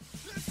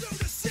What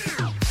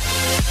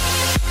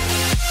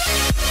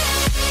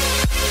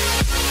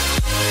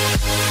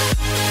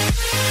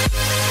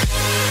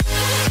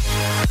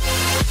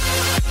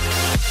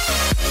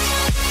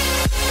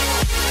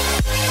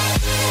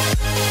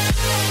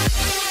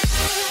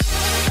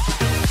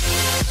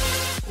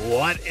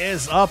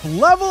is up,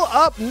 Level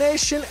Up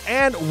Nation,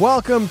 and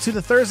welcome to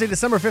the Thursday,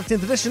 December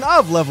 15th edition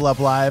of Level Up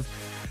Live,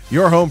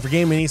 your home for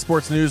gaming and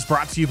esports news,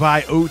 brought to you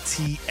by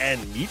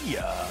OTN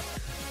Media.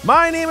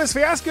 My name is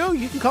Fiasco.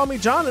 You can call me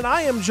John, and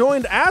I am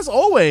joined, as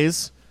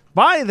always,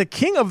 by the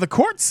king of the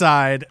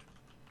courtside,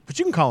 but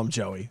you can call him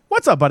Joey.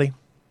 What's up, buddy?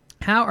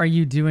 How are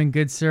you doing,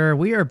 good sir?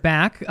 We are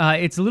back.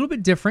 It's a little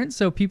bit different,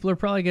 so people are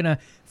probably going to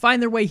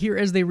find their way here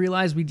as they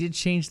realize we did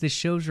change the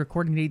show's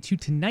recording date to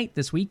tonight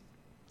this week.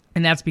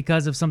 And that's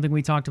because of something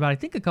we talked about, I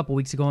think, a couple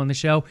weeks ago on the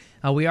show.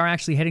 We are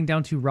actually heading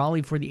down to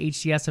Raleigh for the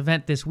HCS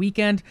event this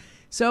weekend.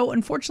 So,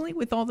 unfortunately,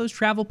 with all those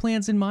travel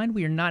plans in mind,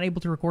 we are not able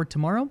to record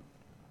tomorrow.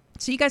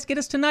 So you guys get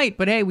us tonight.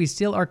 But hey, we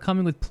still are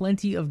coming with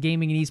plenty of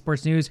gaming and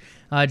esports news.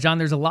 John,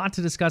 there's a lot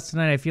to discuss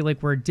tonight. I feel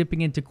like we're dipping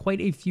into quite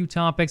a few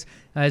topics,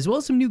 as well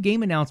as some new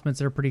game announcements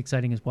that are pretty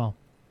exciting as well.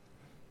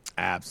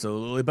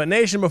 Absolutely. But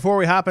Nation, before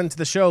we hop into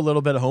the show, a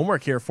little bit of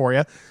homework here for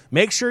you.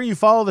 Make sure you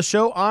follow the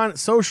show on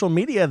social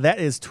media. That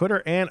is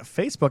Twitter and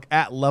Facebook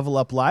at Level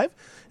Up Live.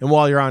 And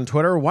while you're on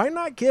Twitter, why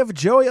not give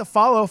Joey a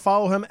follow?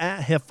 Follow him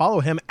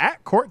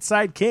at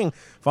Courtside King.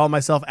 Follow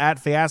myself at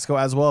Fiasco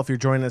as well if you're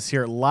joining us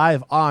here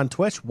live on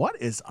Twitch. What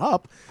is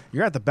up?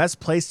 You're at the best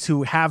place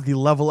to have the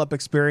Level Up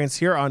experience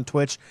here on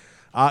Twitch.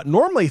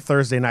 Normally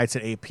Thursday nights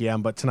at 8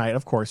 p.m., but tonight,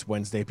 of course,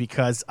 Wednesday,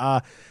 because,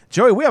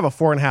 Joey, we have a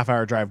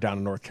 4.5-hour drive down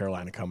to North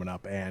Carolina coming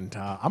up, and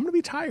I'm going to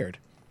be tired.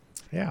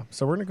 Yeah,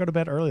 so we're going to go to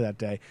bed early that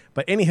day.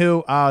 But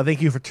anywho,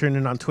 thank you for tuning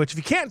in on Twitch. If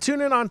you can't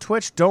tune in on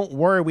Twitch, don't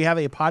worry. We have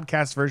a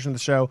podcast version of the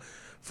show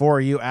for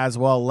you as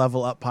well.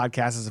 Level Up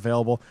Podcast is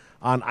available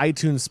on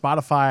iTunes,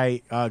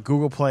 Spotify,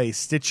 Google Play,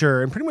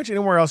 Stitcher, and pretty much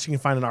anywhere else you can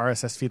find an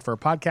RSS feed for a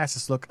podcast.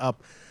 Just look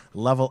up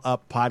Level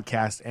Up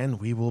Podcast, and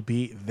we will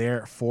be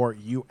there for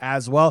you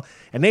as well.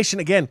 And Nation,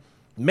 again,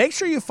 make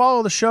sure you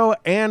follow the show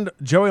and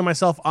Joey and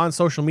myself on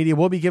social media.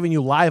 We'll be giving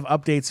you live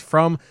updates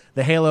from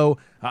the Halo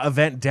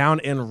event down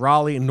in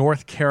Raleigh,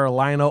 North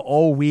Carolina,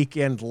 all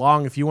weekend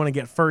long. If you want to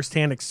get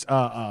firsthand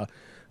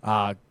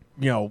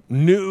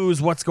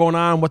news, what's going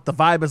on, what the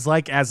vibe is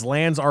like as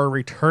LANs are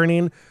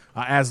returning,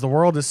 as the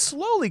world is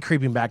slowly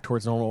creeping back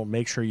towards normal,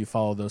 make sure you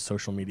follow those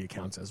social media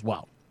accounts as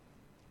well.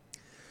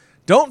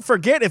 Don't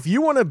forget, if you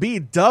want to be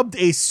dubbed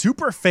a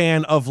super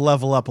fan of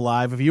Level Up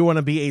Live, if you want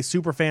to be a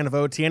super fan of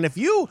OTN, if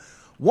you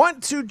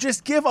want to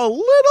just give a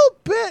little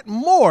bit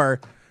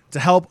more to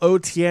help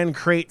OTN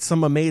create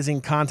some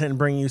amazing content and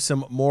bring you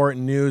some more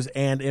news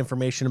and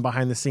information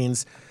behind the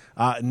scenes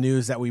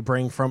news that we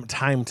bring from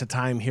time to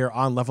time here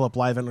on Level Up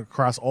Live and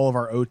across all of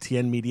our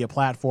OTN media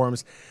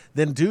platforms,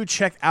 then do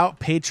check out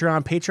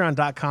Patreon,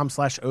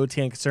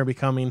 patreon.com/OTN. Consider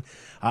becoming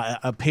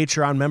a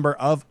Patreon member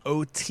of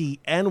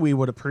OTN. We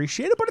would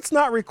appreciate it, but it's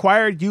not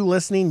required. You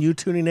listening, you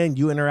tuning in,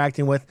 you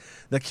interacting with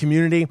the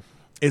community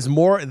is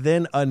more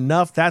than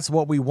enough. That's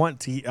what we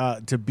want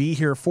to be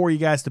here for you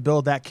guys, to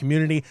build that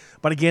community.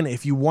 But again,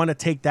 if you want to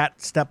take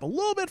that step a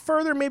little bit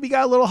further, maybe you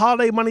got a little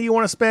holiday money you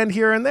want to spend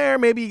here and there,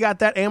 maybe you got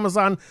that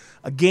Amazon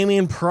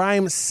Gaming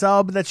Prime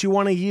sub that you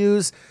want to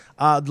use,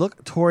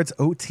 look towards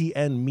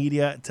OTN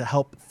Media to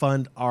help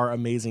fund our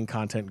amazing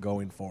content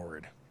going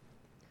forward.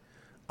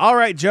 All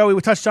right, Joey,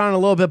 we touched on it a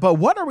little bit, but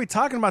what are we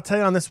talking about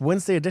today on this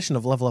Wednesday edition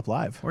of Level Up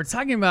Live? We're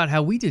talking about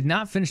how we did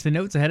not finish the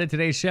notes ahead of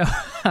today's show.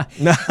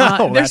 No,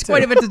 there's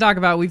quite a bit to talk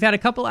about. We've had a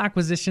couple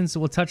acquisitions,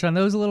 so we'll touch on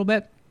those a little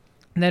bit.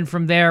 And then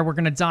from there, we're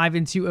going to dive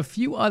into a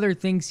few other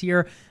things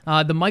here.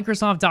 The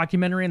Microsoft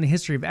documentary on the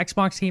history of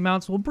Xbox came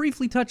out, so we'll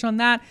briefly touch on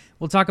that.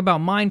 We'll talk about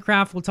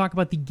Minecraft. We'll talk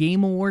about the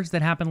Game Awards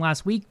that happened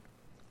last week.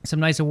 Some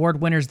nice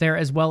award winners there,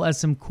 as well as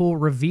some cool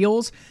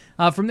reveals.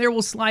 From there,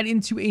 we'll slide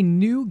into a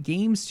new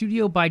game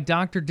studio by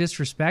Dr.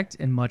 Disrespect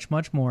and much,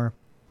 much more.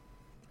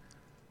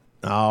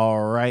 All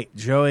right,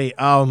 Joey.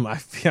 I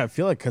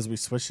feel like because we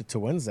switched it to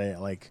Wednesday,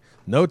 like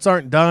notes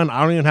aren't done.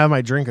 I don't even have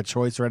my drink of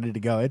choice ready to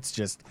go. It's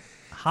just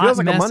Hot feels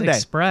like Mess a Monday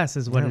Express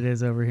is what it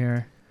is over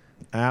here.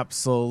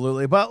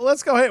 Absolutely. But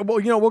let's go ahead.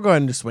 Well, we'll go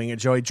ahead and just swing it,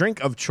 Joey. Drink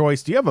of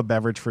choice. Do you have a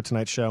beverage for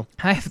tonight's show?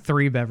 I have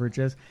 3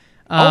 beverages.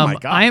 Oh my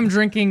God. I am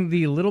drinking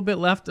the little bit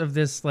left of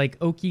this like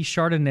oaky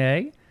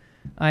Chardonnay.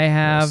 I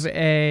have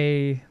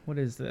what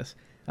is this?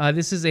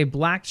 This is a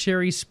black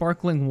cherry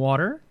sparkling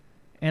water,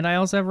 and I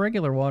also have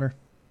regular water.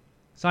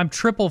 So I'm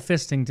triple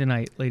fisting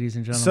tonight, ladies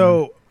and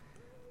gentlemen.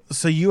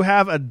 So you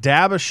have a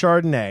dab of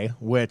Chardonnay,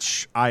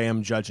 which I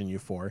am judging you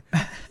for.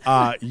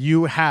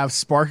 You have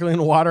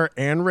sparkling water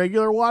and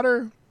regular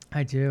water?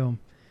 I do.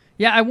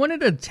 Yeah, I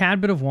wanted a tad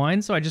bit of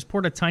wine, so I just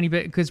poured a tiny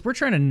bit because we're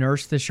trying to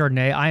nurse the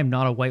Chardonnay. I am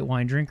not a white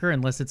wine drinker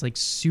unless it's like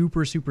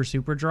super, super,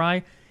 super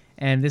dry,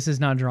 and this is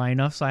not dry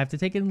enough, so I have to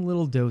take it in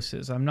little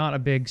doses. I'm not a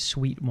big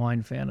sweet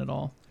wine fan at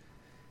all.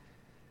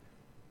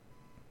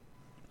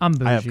 I'm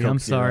bougie. I'm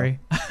sorry.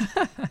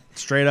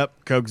 Straight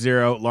up Coke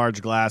Zero,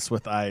 large glass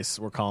with ice.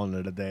 We're calling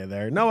it a day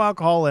there. No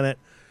alcohol in it.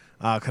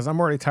 because I'm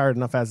already tired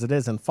enough as it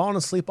is, and falling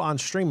asleep on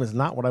stream is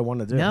not what I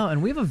want to do. No,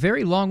 and we have a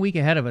very long week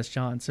ahead of us,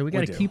 John, so we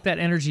got to do. keep that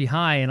energy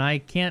high, and I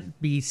can't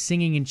be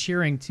singing and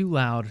cheering too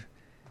loud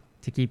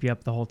to keep you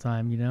up the whole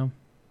time, you know?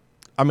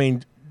 I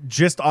mean,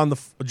 just on the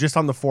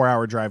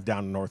 4-hour drive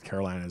down to North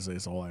Carolina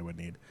is all I would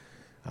need,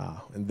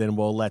 and then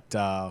we'll let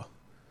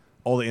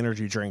all the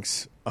energy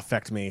drinks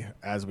affect me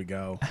as we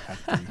go at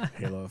the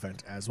Halo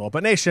event as well.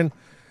 But Nation,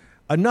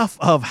 enough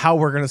of how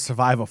we're going to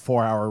survive a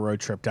 4-hour road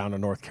trip down to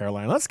North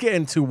Carolina. Let's get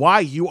into why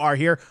you are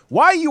here,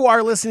 why you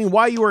are listening,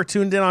 why you are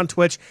tuned in on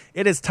Twitch.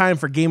 It is time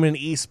for gaming and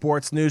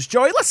esports news.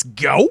 Joey, let's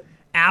go.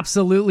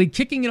 Absolutely.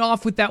 Kicking it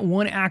off with that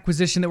one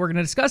acquisition that we're going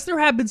to discuss. There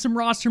have been some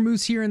roster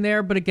moves here and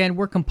there, but again,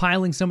 we're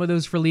compiling some of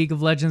those for League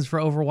of Legends, for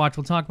Overwatch.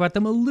 We'll talk about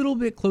them a little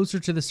bit closer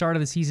to the start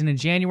of the season in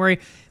January.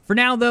 For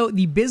now, though,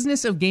 the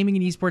business of gaming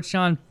and esports,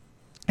 Sean,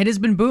 it has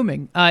been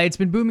booming. It's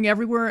been booming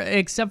everywhere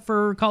except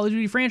for Call of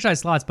Duty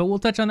franchise slots, but we'll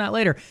touch on that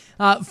later.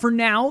 For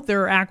now,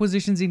 there are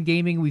acquisitions in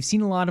gaming. We've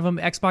seen a lot of them.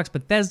 Xbox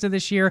Bethesda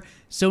this year.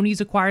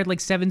 Sony's acquired like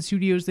 7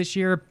 studios this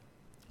year.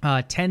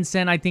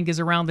 Tencent, I think, is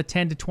around the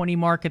 10 to 20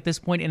 mark at this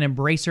point, and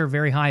Embracer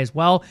very high as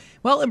well.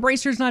 Well,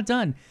 Embracer's not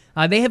done.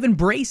 They have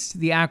embraced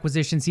the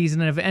acquisition season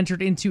and have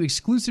entered into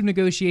exclusive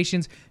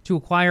negotiations to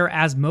acquire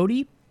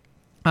Asmodee.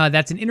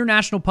 That's an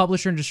international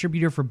publisher and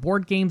distributor for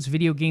board games,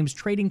 video games,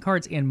 trading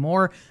cards, and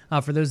more.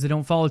 For those that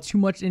don't follow too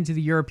much into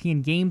the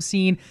European game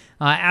scene,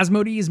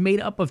 Asmodee is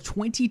made up of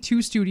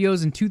 22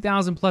 studios and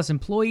 2,000 plus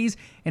employees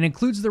and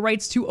includes the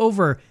rights to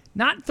over,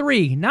 not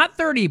 3, not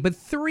 30, but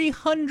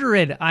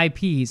 300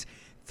 IPs.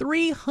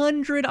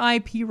 300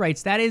 IP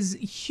rights. That is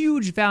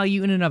huge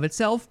value in and of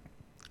itself.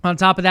 On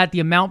top of that, the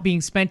amount being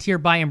spent here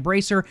by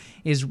Embracer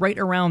is right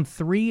around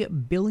 3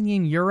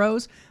 billion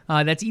euros.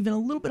 That's even a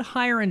little bit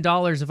higher in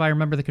dollars if I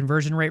remember the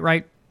conversion rate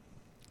right.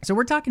 So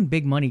we're talking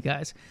big money,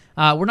 guys.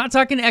 We're not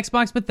talking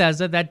Xbox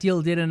Bethesda. That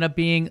deal did end up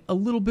being a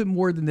little bit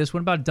more than this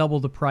one, about double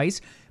the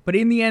price. But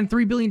in the end,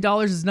 $3 billion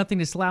is nothing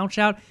to slouch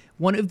out.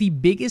 One of the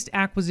biggest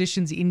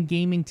acquisitions in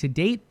gaming to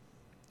date.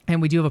 And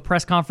we do have a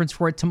press conference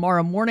for it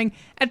tomorrow morning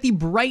at the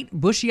bright,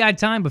 bushy-eyed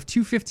time of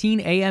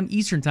 2:15 a.m.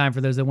 Eastern time for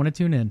those that want to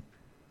tune in.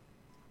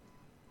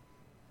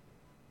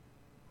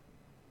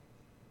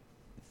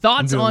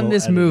 Thoughts on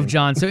this move,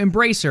 John? So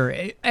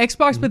Embracer,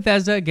 Xbox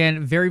Bethesda,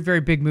 again, very,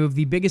 very big move.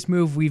 The biggest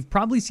move we've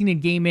probably seen in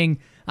gaming,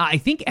 I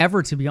think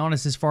ever, to be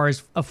honest, as far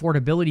as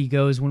affordability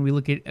goes when we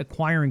look at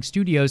acquiring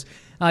studios.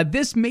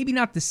 This maybe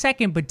not the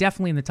second, but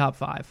definitely in the top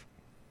 5.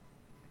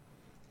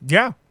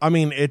 Yeah, I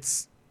mean,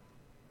 it's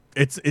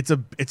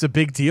a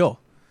big deal.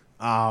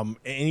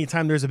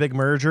 Anytime there's a big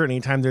merger,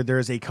 anytime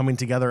there's a coming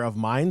together of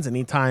minds,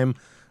 anytime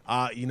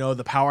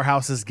the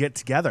powerhouses get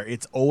together,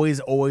 it's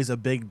always a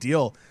big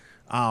deal.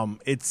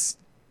 It's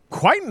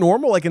quite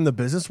normal, like in the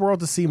business world,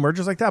 to see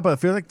mergers like that, but I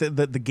feel like the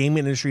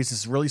gaming industry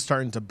is really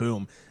starting to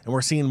boom, and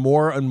we're seeing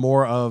more and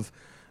more of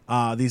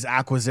these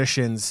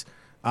acquisitions.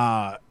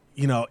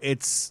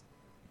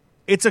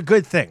 It's a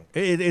good thing.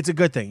 It's a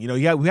good thing.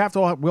 We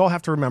all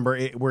have to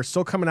remember we're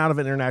still coming out of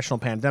an international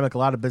pandemic. A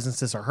lot of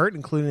businesses are hurt,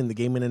 including the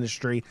gaming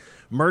industry.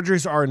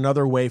 Mergers are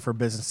another way for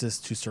businesses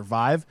to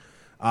survive.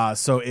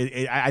 So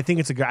I think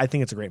it's a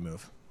great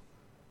move.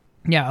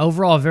 Yeah,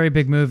 overall, a very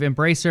big move.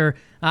 Embracer,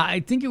 I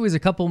think it was a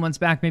couple months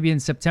back, maybe in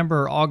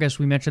September or August,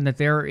 we mentioned that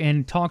they're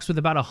in talks with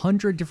about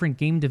 100 different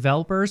game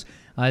developers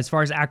as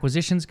far as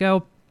acquisitions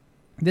go.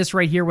 This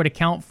right here would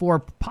account for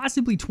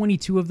possibly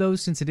 22 of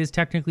those, since it is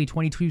technically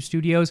 22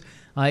 studios,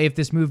 if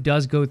this move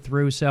does go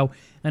through. So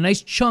a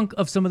nice chunk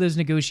of some of those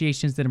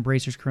negotiations that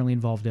Embracer is currently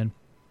involved in.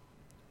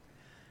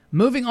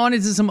 Moving on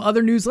into some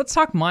other news, let's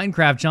talk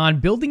Minecraft, John.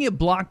 Building it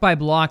block by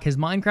block, has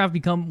Minecraft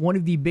become one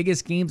of the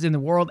biggest games in the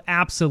world?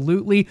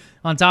 Absolutely.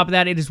 On top of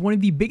that, it is one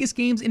of the biggest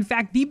games, in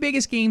fact, the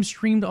biggest game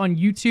streamed on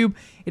YouTube.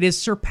 It has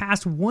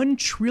surpassed 1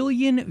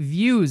 trillion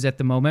views at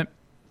the moment.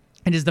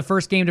 It is the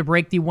first game to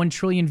break the 1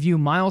 trillion view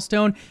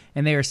milestone,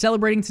 and they are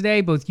celebrating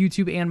today, both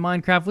YouTube and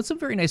Minecraft, with some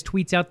very nice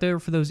tweets out there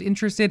for those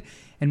interested.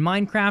 And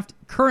Minecraft,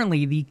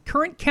 currently, the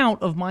current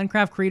count of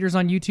Minecraft creators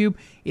on YouTube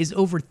is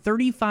over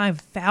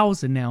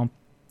 35,000 now,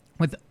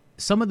 with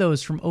some of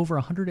those from over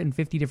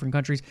 150 different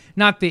countries.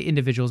 Not the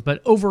individuals,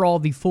 but overall,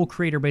 the full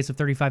creator base of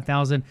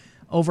 35,000,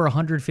 over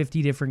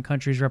 150 different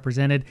countries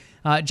represented.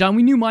 John,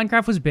 we knew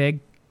Minecraft was big.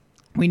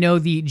 We know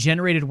the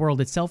generated world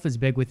itself is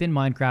big within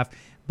Minecraft,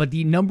 but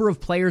the number of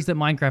players that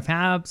Minecraft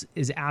has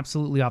is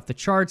absolutely off the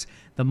charts.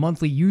 The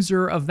monthly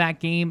user of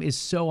that game is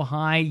so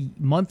high,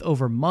 month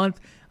over month.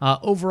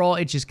 Overall,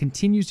 it just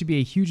continues to be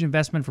a huge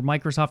investment for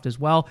Microsoft as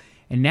well,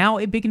 and now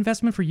a big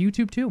investment for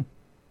YouTube too.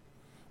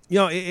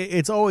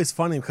 It's always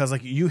funny because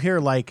you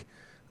hear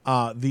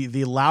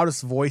the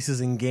loudest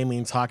voices in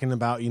gaming talking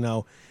about,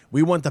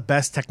 we want the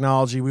best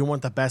technology, we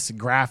want the best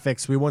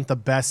graphics, we want the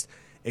best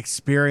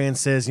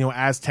experiences.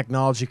 As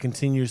technology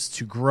continues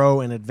to grow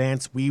and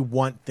advance, we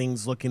want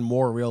things looking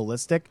more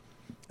realistic.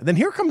 And then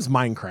here comes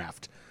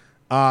Minecraft,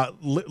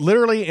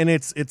 literally in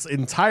its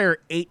entire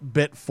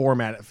 8-bit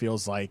format. It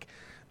feels like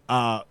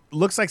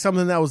looks like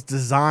something that was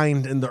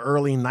designed in the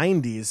early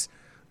 90s,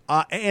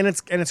 and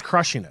it's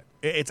crushing it.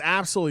 It's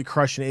absolutely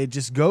crushing it. It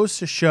just goes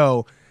to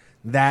show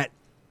that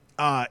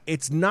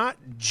it's not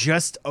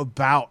just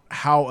about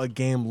how a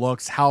game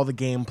looks, how the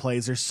game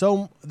plays. There's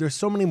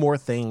so many more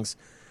things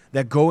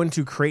that go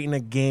into creating a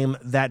game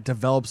that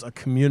develops a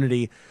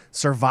community,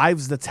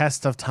 survives the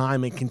test of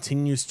time, and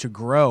continues to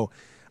grow.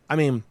 I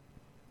mean,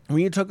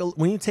 when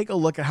you take a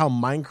look at how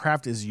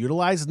Minecraft is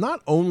utilized,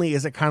 not only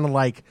is it kind of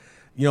like,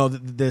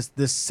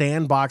 this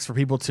sandbox for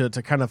people to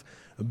kind of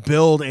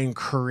build and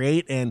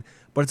create,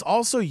 but it's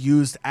also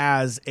used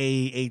as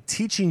a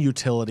teaching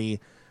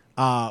utility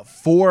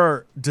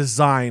for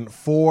design,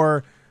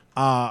 for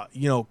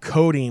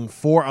coding.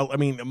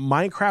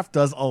 Minecraft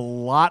does a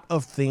lot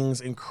of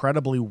things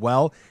incredibly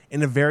well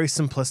in a very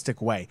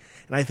simplistic way,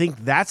 and I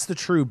think that's the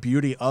true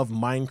beauty of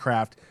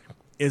Minecraft.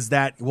 Is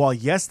that while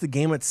yes, the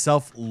game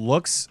itself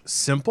looks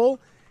simple,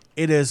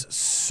 it is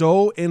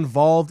so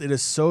involved, it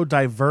is so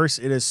diverse,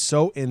 it is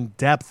so in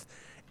depth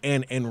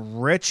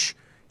and rich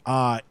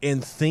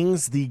in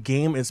things the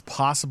game is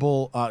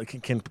possible.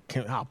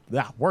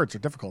 Words are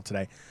difficult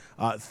today.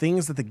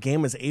 Things that the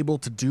game is able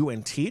to do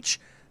and teach.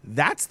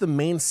 That's the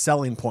main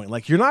selling point.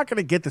 Like, you're not going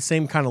to get the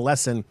same kind of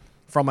lesson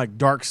from like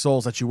Dark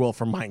Souls that you will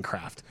from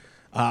Minecraft.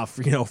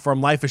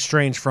 From Life is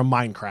Strange from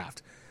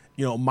Minecraft.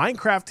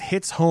 Minecraft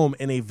hits home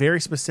in a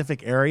very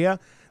specific area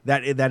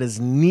that is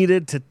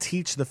needed to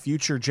teach the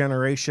future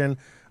generation,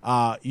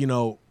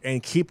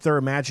 and keep their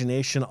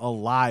imagination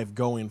alive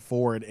going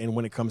forward. And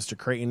when it comes to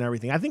creating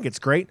everything, I think it's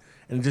great.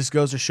 And it just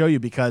goes to show you,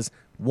 because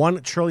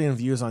 1 trillion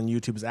views on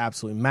YouTube is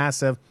absolutely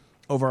massive.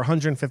 Over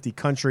 150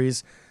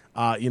 countries,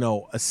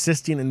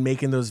 assisting in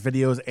making those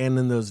videos and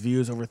in those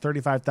views. Over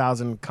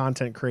 35,000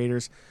 content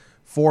creators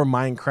for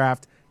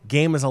Minecraft.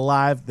 Game is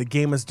alive. The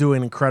game is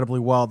doing incredibly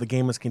well. The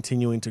game is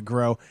continuing to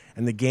grow,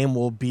 and the game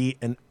will be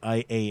an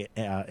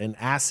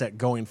asset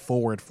going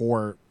forward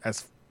for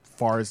as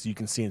far as you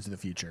can see into the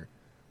future.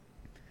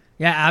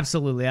 Yeah,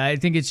 absolutely. I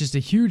think it's just a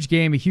huge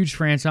game, a huge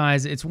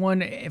franchise. It's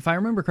one, if I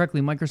remember correctly,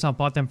 Microsoft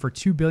bought them for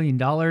 $2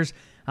 billion.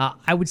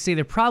 I would say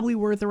they're probably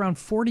worth around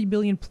 $40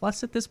 billion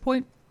plus at this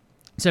point.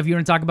 So if you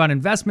want to talk about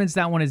investments,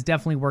 that one has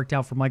definitely worked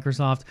out for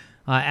Microsoft,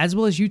 as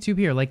well as YouTube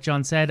here. Like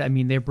John said, I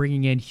mean, they're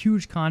bringing in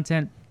huge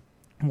content.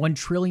 1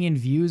 trillion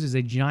views is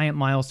a giant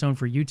milestone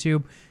for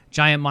YouTube,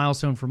 giant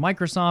milestone for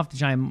Microsoft,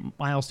 giant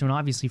milestone,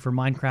 obviously, for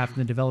Minecraft and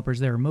the developers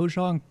there,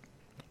 Mojang.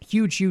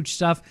 Huge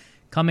stuff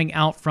coming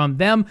out from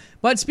them.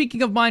 But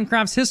speaking of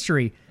Minecraft's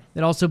history,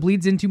 that also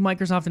bleeds into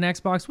Microsoft and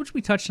Xbox, which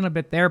we touched on a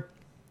bit there.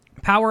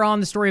 Power On,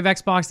 the Story of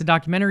Xbox, the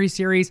documentary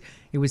series.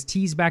 It was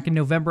teased back in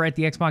November at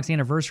the Xbox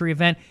anniversary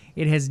event.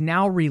 It has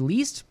now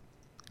released.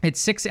 It's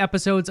 6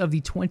 episodes of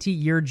the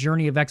 20-year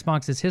journey of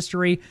Xbox's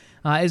history,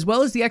 as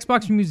well as the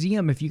Xbox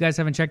Museum. If you guys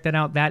haven't checked that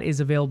out, that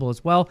is available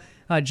as well.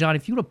 John,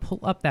 if you want to pull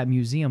up that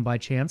museum by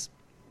chance,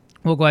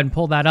 we'll go ahead and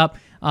pull that up.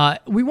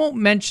 We won't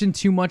mention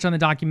too much on the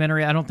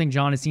documentary. I don't think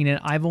John has seen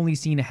it. I've only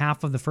seen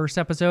half of the first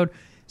episode,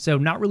 so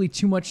not really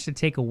too much to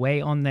take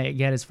away on that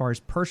yet as far as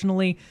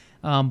personally.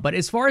 But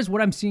as far as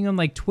what I'm seeing on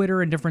like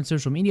Twitter and different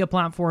social media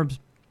platforms,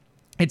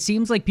 it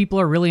seems like people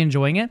are really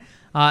enjoying it.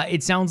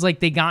 It sounds like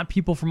they got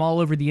people from all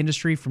over the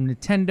industry, from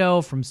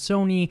Nintendo, from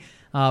Sony,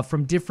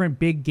 from different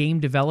big game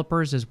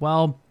developers as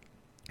well,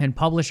 and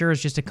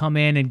publishers, just to come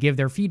in and give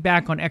their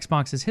feedback on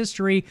Xbox's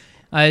history,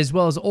 as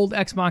well as old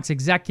Xbox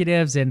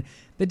executives and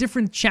the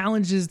different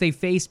challenges they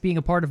face being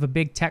a part of a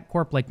big tech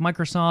corp like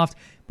Microsoft,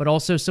 but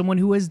also someone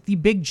who is the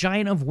big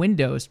giant of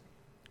Windows.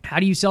 How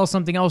do you sell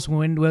something else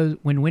when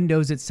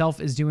Windows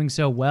itself is doing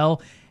so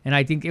well? And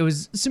I think it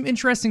was some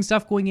interesting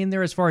stuff going in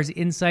there as far as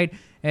insight,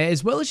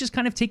 as well as just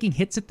kind of taking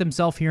hits at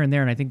themselves here and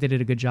there, and I think they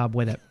did a good job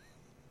with it.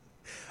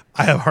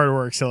 I have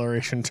hardware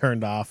acceleration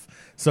turned off,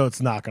 so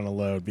it's not going to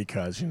load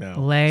because,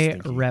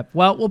 Rep.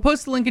 Well, we'll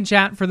post the link in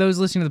chat for those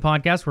listening to the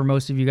podcast, where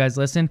most of you guys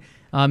listen,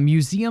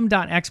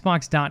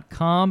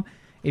 museum.xbox.com.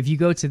 If you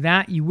go to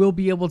that, you will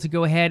be able to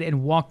go ahead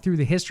and walk through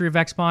the history of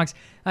Xbox.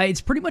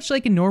 It's pretty much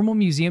like a normal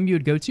museum you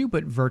would go to,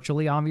 but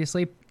virtually,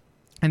 obviously.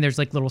 And there's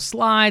like little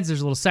slides,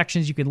 there's little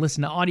sections you can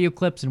listen to audio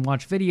clips and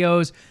watch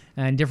videos,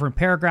 and different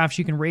paragraphs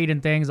you can read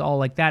and things, all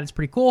like that. It's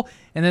pretty cool.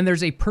 And then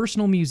there's a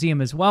personal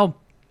museum as well,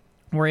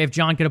 where if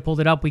John could have pulled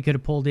it up, we could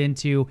have pulled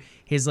into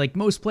his like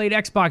most played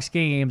Xbox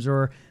games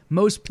or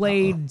most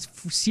played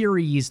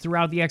series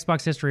throughout the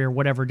Xbox history or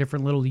whatever,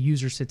 different little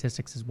user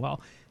statistics as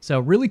well.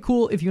 So really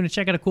cool. If you want to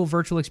check out a cool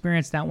virtual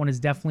experience, that one is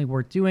definitely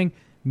worth doing.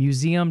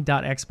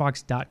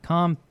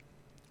 Museum.xbox.com.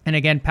 And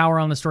again, Power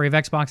On, the Story of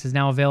Xbox is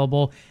now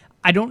available.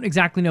 I don't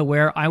exactly know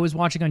where. I was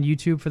watching on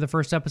YouTube for the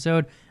first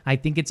episode. I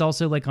think it's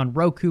also like on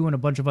Roku and a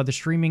bunch of other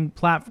streaming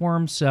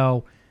platforms.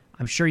 So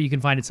I'm sure you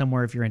can find it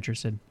somewhere if you're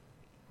interested.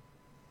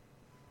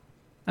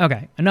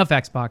 Okay, enough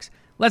Xbox.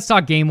 Let's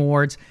talk Game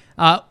Awards.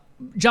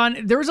 John,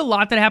 there was a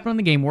lot that happened on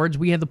the Game Awards.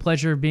 We had the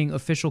pleasure of being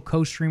official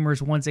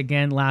co-streamers once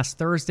again last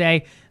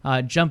Thursday,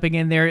 jumping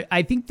in there.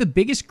 I think the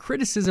biggest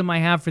criticism I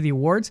have for the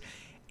awards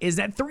is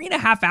that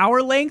 3.5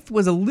 hour length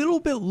was a little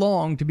bit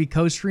long to be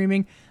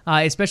co-streaming,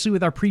 especially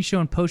with our pre-show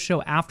and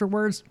post-show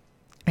afterwards.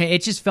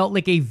 It just felt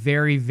like a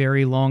very,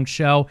 very long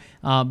show.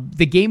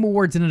 The Game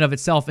Awards in and of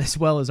itself, as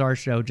well as our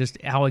show,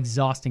 just how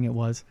exhausting it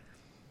was.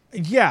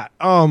 Yeah.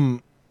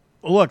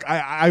 Look,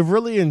 I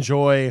really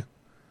enjoy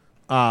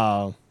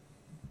Game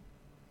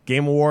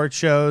Award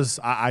shows.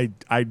 I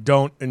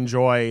don't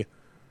enjoy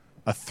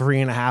a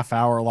 3.5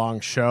 hour long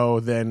show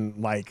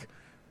than like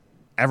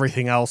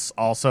everything else.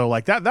 Also,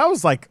 like that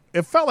was like,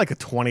 it felt like a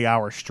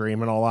 20-hour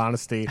stream. In all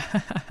honesty,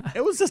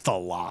 it was just a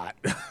lot.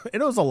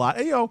 It was a lot.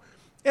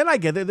 And I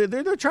get it.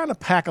 They're trying to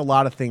pack a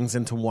lot of things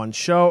into one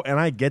show, and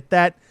I get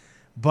that.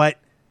 But,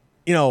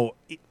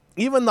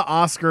 even the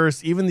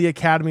Oscars, even the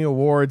Academy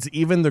Awards,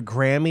 even the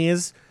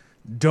Grammys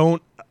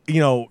don't,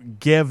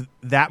 give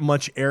that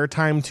much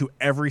airtime to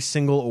every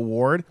single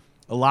award.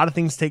 A lot of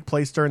things take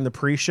place during the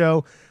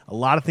pre-show. A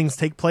lot of things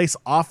take place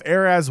off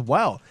air as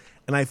well.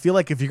 And I feel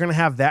like if you're going to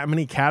have that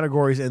many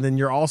categories and then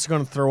you're also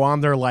going to throw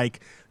on there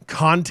like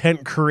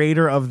content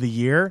creator of the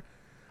year,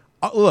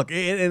 look,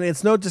 and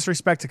it's no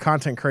disrespect to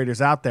content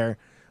creators out there,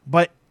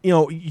 but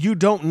you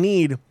don't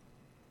need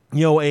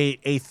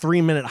a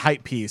 3-minute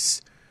hype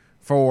piece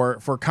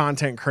for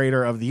content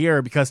creator of the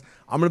year, because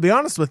I'm going to be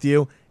honest with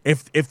you,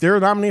 if they're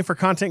nominated for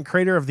content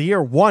creator of the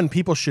year, one,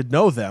 people should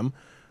know them,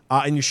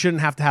 and you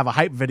shouldn't have to have a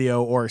hype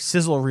video or a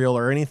sizzle reel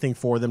or anything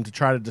for them to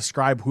try to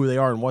describe who they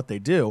are and what they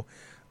do.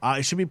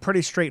 It should be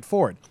pretty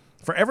straightforward.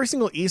 For every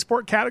single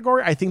esport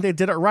category, I think they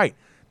did it right.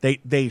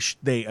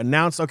 They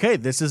announced, okay,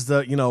 this is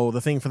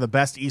the thing for the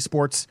best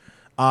esports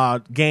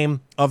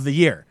game of the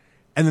year,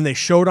 and then they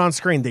showed on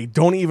screen. They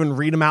don't even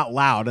read them out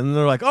loud, and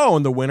they're like, oh,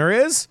 and the winner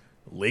is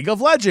League of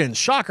Legends,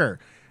 shocker,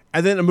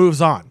 and then it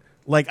moves on.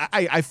 Like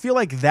I feel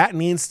like that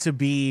needs to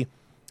be,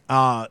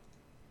 or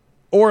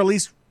at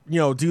least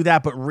do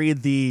that, but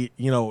read the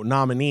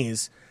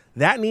nominees.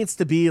 That needs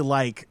to be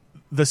like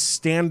the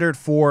standard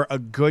for a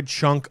good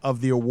chunk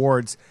of the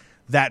awards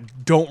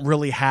that don't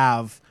really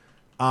have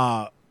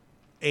a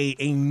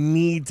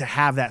need to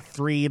have that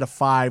 3 to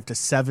 5 to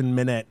 7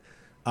 minute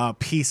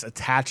piece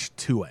attached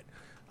to it.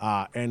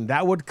 And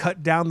that would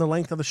cut down the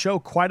length of the show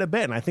quite a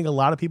bit. And I think a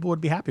lot of people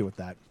would be happy with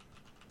that.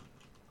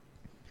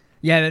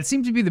 Yeah, that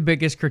seemed to be the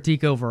biggest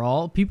critique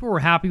overall. People were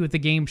happy with the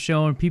game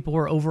show, and people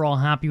were overall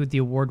happy with the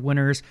award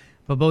winners.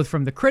 But both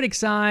from the critic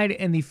side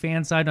and the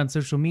fan side on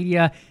social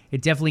media,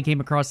 it definitely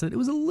came across that it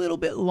was a little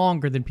bit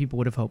longer than people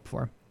would have hoped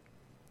for.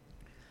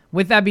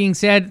 With that being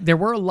said, there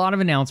were a lot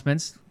of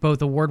announcements,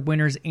 both award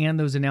winners and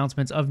those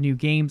announcements of new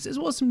games, as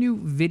well as some new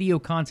video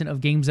content of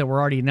games that were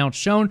already announced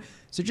shown.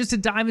 So just to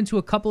dive into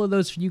a couple of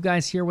those for you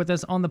guys here with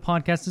us on the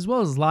podcast, as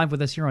well as live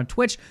with us here on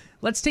Twitch,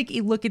 let's take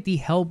a look at the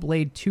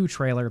Hellblade 2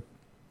 trailer.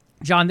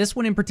 John, this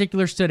one in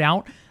particular stood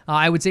out.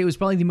 I would say it was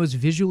probably the most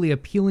visually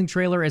appealing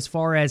trailer as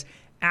far as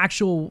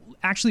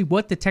actually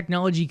what the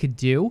technology could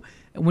do.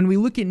 When we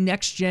look at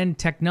next-gen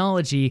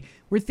technology,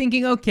 we're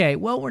thinking, okay,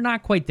 well, we're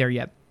not quite there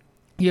yet.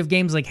 You have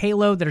games like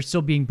Halo that are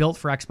still being built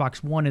for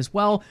Xbox One as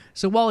well.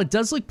 So while it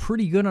does look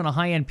pretty good on a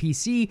high-end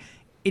PC,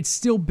 it's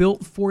still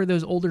built for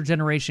those older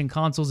generation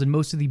consoles, and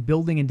most of the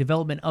building and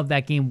development of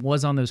that game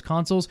was on those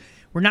consoles.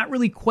 We're not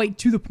really quite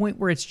to the point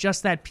where it's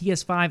just that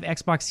PS5,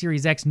 Xbox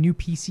Series X, new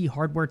PC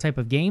hardware type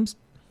of games.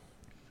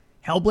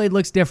 Hellblade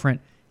looks different.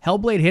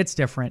 Hellblade hits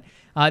different.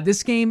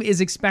 This game is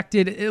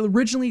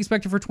originally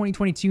expected for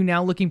 2022,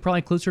 now looking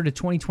probably closer to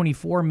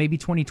 2024, maybe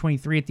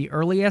 2023 at the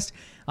earliest.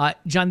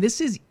 John,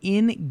 this is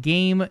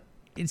in-game.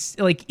 It's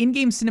like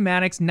in-game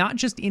cinematics, not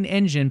just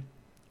in-engine,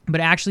 but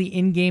actually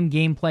in-game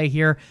gameplay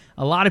here.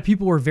 A lot of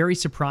people were very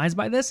surprised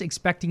by this,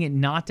 expecting it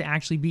not to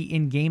actually be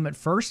in-game at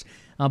first.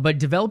 But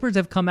developers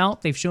have come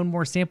out. They've shown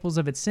more samples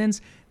of it since.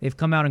 They've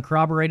come out and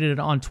corroborated it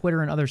on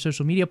Twitter and other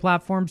social media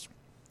platforms.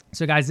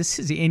 So, guys, this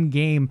is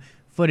in-game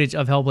footage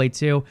of Hellblade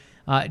 2.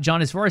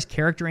 John, as far as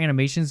character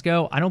animations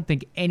go, I don't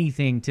think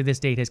anything to this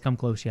date has come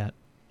close yet.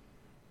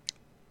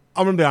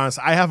 I'm going to be honest.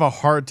 I have a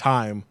hard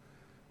time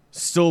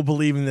still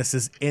believing this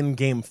is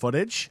in-game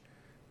footage.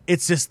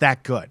 It's just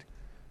that good.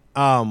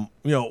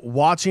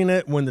 Watching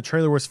it when the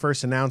trailer was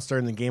first announced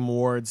during the Game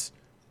Awards,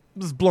 I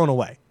was blown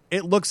away.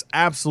 It looks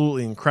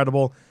absolutely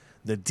incredible.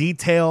 The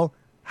detail,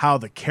 how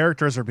the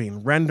characters are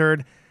being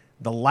rendered,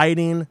 the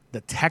lighting,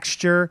 the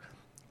texture,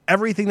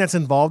 everything that's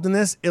involved in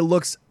this, it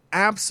looks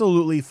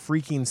absolutely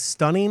freaking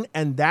stunning,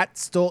 and that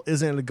still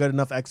isn't a good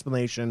enough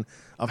explanation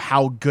of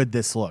how good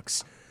this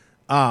looks.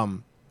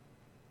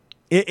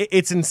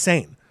 It's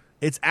insane.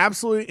 It's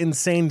absolutely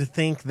insane to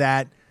think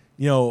that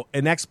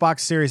an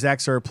Xbox Series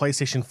X or a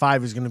PlayStation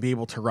 5 is going to be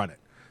able to run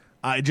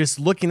it. Just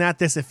looking at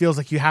this, it feels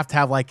like you have to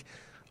have like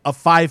a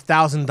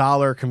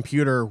 $5,000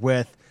 computer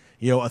with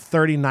a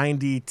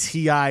 3090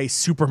 Ti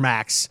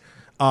Supermax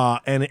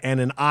and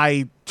an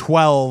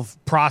i12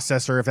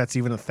 processor, if that's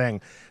even a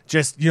thing.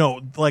 Just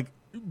like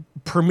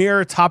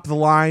premier top of the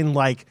line,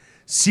 like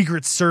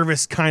Secret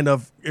Service kind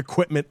of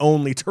equipment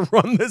only to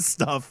run this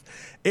stuff.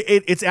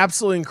 It's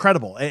absolutely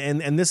incredible,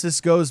 and this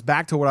goes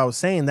back to what I was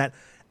saying, that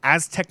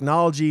as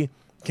technology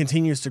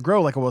continues to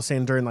grow, like I was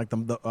saying during like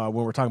when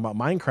we're talking about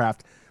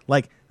Minecraft,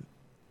 like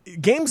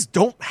games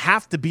don't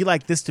have to be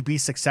like this to be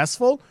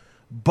successful,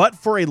 but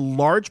for a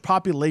large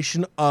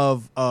population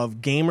of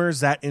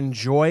gamers that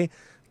enjoy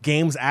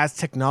games as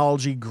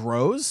technology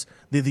grows,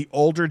 the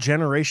older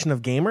generation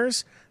of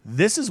gamers,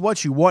 this is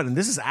what you want, and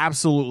this is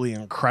absolutely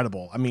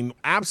incredible. I mean,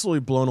 absolutely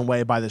blown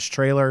away by this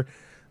trailer.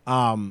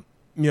 I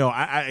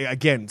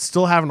again,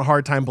 still having a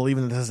hard time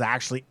believing that this is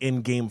actually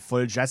in-game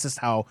footage. That's just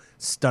how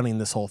stunning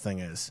this whole thing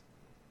is.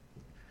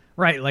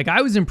 Right, like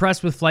I was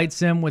impressed with Flight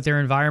Sim, with their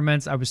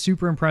environments. I was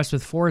super impressed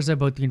with Forza,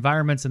 both the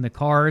environments and the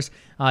cars.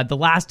 The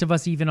Last of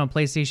Us, even on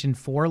PlayStation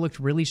 4, looked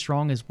really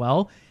strong as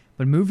well.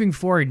 But moving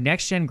forward,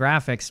 next-gen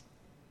graphics,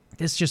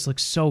 this just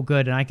looks so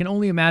good. And I can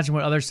only imagine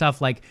what other stuff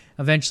like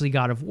eventually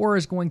God of War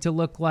is going to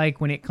look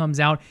like when it comes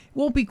out. It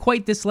won't be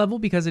quite this level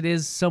because it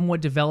is somewhat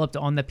developed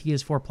on the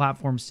PS4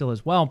 platform still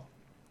as well.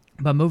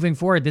 But moving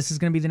forward, this is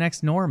going to be the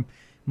next norm.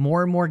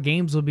 More and more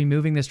games will be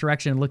moving this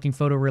direction and looking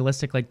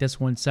photorealistic like this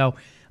one. So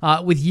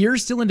with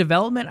years still in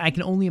development, I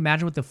can only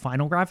imagine what the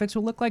final graphics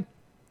will look like.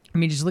 I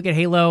mean, just look at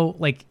Halo,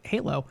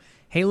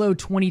 Halo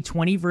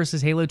 2020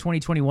 versus Halo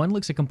 2021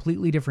 looks a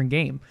completely different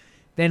game.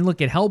 Then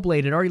look at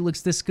Hellblade. It already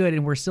looks this good,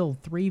 and we're still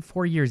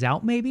 3-4 years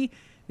out maybe.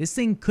 This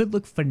thing could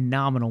look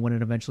phenomenal when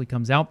it eventually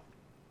comes out,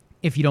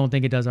 if you don't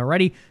think it does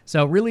already.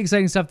 So really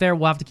exciting stuff there.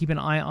 We'll have to keep an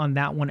eye on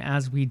that one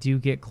as we do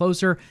get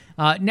closer.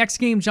 Next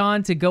game,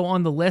 John, to go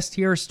on the list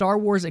here, Star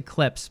Wars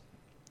Eclipse.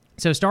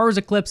 So Star Wars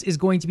Eclipse is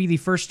going to be the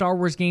first Star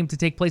Wars game to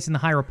take place in the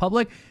High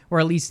Republic, or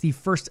at least the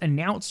first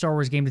announced Star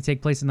Wars game to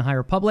take place in the High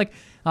Republic.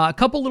 A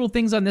couple little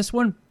things on this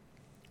one.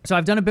 So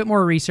I've done a bit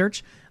more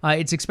research.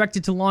 It's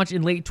expected to launch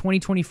in late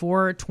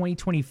 2024,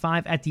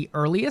 2025 at the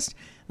earliest.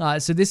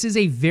 So this is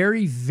a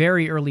very,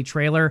 very early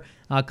trailer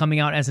coming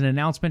out as an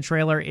announcement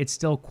trailer. It's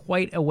still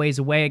quite a ways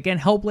away. Again,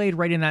 Hellblade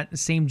right in that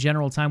same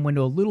general time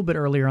window, a little bit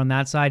earlier on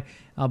that side,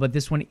 but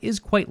this one is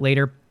quite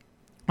later.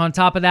 On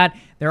top of that,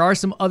 there are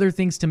some other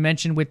things to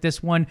mention with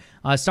this one.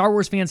 Star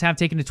Wars fans have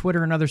taken to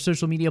Twitter and other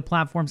social media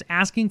platforms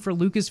asking for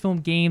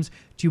Lucasfilm Games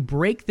to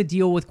break the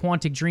deal with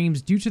Quantic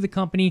Dreams due to the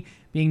company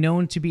being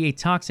known to be a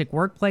toxic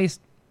workplace.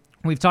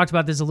 We've talked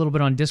about this a little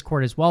bit on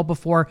Discord as well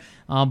before,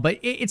 but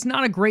it's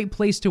not a great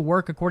place to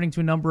work according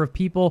to a number of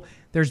people.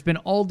 There's been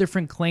all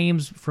different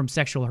claims from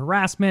sexual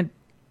harassment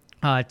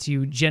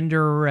to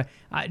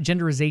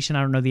genderization.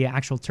 I don't know the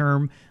actual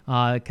term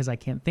because I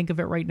can't think of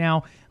it right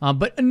now.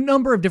 But a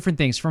number of different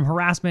things, from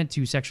harassment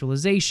to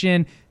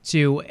sexualization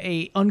to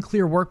a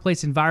unclear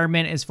workplace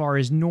environment as far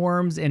as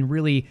norms and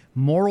really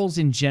morals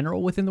in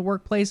general within the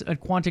workplace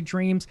at Quantic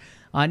Dreams.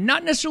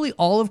 Not necessarily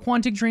all of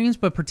Quantic Dreams,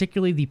 but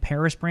particularly the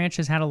Paris branch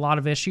has had a lot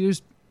of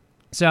issues.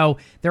 So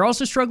they're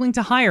also struggling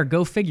to hire.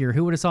 Go figure.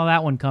 Who would have saw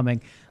that one coming?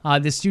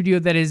 The studio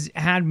that has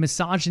had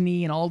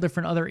misogyny and all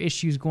different other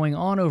issues going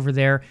on over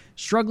there,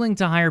 struggling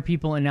to hire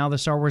people, and now the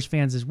Star Wars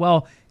fans as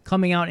well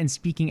coming out and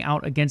speaking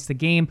out against the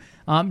game.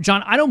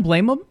 John, I don't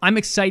blame them. I'm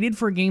excited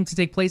for a game to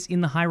take place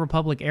in the High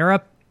Republic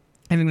era.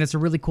 I think that's a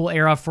really cool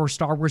era for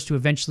Star Wars to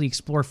eventually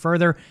explore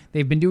further.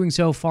 They've been doing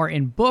so far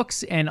in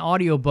books and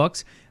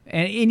audiobooks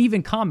and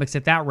even comics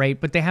at that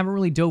rate, but they haven't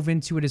really dove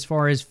into it as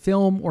far as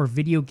film or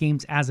video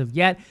games as of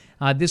yet.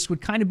 This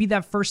would kind of be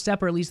that first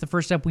step, or at least the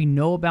first step we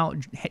know about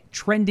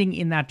trending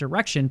in that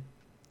direction.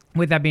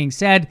 With that being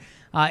said,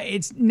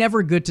 it's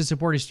never good to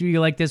support a studio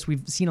like this.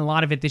 We've seen a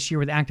lot of it this year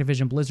with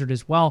Activision Blizzard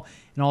as well,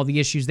 and all the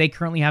issues they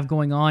currently have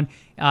going on.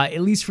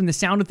 At least from the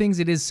sound of things,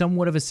 it is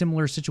somewhat of a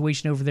similar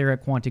situation over there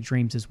at Quantic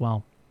Dreams as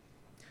well.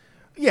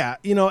 Yeah,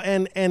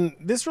 and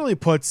this really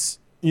puts,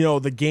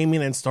 the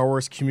gaming and Star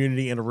Wars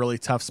community in a really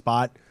tough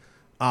spot.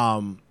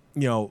 The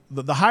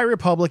High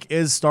Republic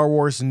is Star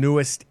Wars'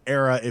 newest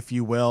era, if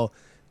you will,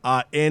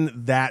 in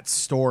that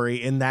story,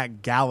 in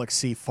that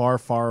galaxy far,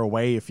 far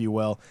away, if you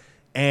will.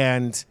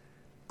 And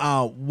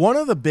one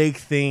of the big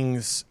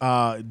things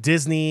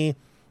Disney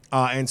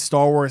and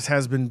Star Wars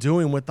has been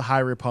doing with the High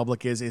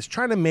Republic is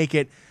trying to make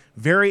it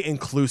very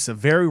inclusive,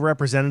 very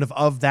representative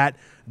of that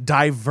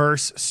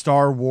diverse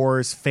Star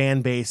Wars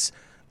fan base,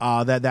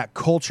 that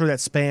culture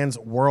that spans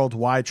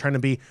worldwide, trying to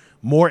be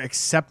more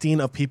accepting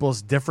of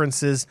people's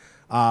differences,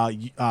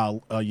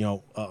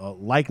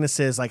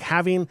 likenesses, like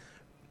having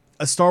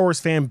a Star Wars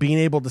fan being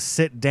able to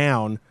sit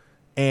down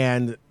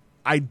and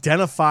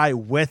identify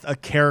with a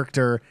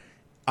character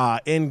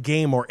in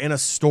game or in a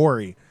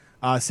story,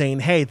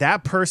 saying, hey,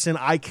 that person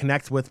I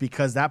connect with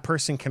because that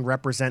person can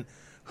represent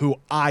who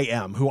I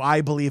am, who I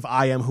believe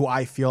I am, who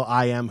I feel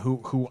I am,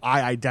 who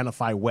I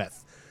identify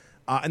with.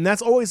 And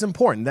that's always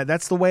important.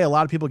 That's the way a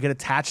lot of people get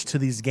attached to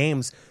these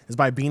games, is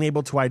by being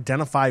able to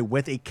identify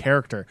with a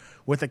character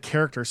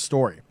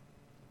story.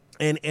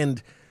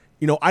 And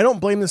I don't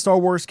blame the Star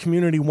Wars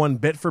community one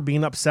bit for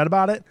being upset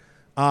about it,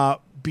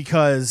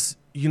 because,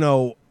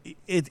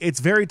 it's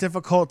very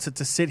difficult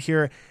to sit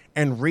here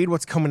and read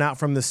what's coming out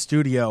from the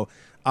studio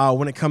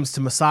when it comes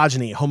to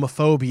misogyny,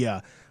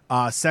 homophobia,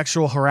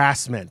 sexual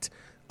harassment.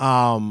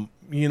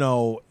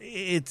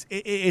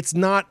 It's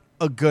not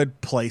a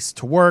good place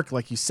to work.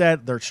 Like you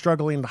said, they're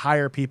struggling to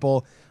hire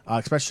people,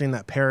 especially in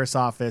that Paris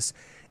office.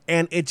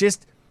 And it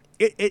just,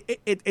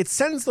 it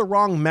sends the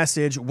wrong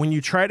message when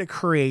you try to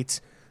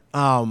create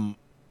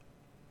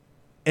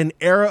an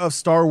era of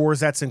Star Wars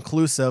that's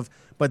inclusive,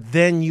 but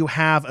then you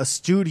have a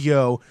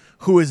studio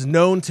who is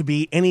known to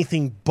be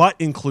anything but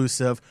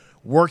inclusive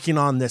working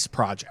on this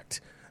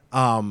project.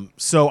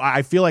 So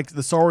I feel like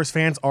the Star Wars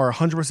fans are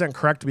 100%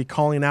 correct to be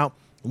calling out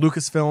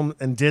Lucasfilm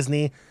and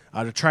Disney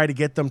to try to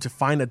get them to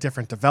find a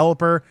different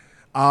developer.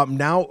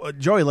 Now,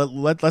 Joey,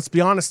 let's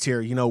be honest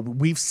here. You know,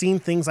 we've seen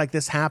things like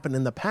this happen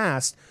in the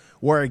past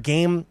where a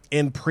game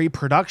in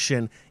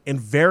pre-production, in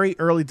very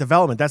early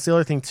development, that's the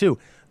other thing too,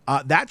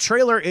 that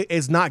trailer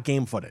is not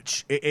game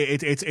footage.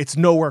 It's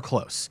nowhere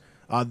close.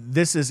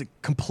 This is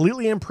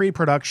completely in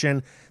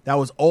pre-production. That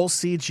was all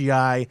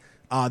CGI.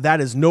 That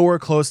is nowhere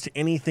close to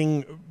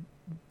anything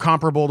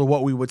comparable to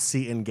what we would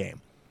see in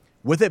game.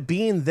 With it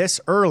being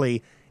this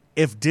early,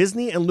 if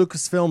Disney and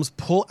Lucasfilms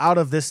pull out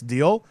of this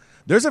deal,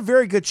 there's a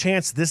very good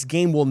chance this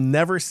game will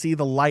never see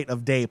the light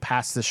of day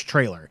past this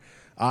trailer.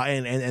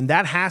 And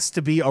that has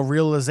to be a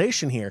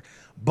realization here.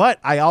 But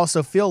I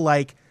also feel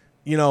like,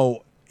 you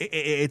know,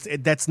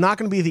 that's not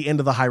going to be the end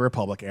of the High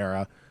Republic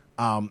era.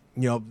 You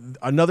know,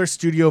 another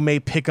studio may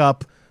pick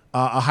up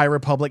a High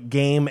Republic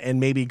game and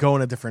maybe go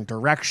in a different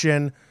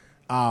direction.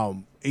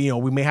 You know,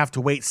 we may have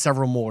to wait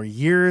several more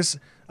years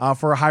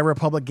for a High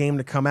Republic game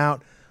to come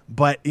out.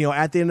 But, you know,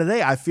 at the end of the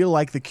day, I feel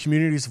like the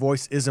community's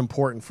voice is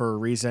important for a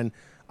reason.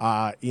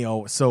 You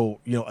know,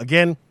 so, you know,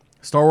 again,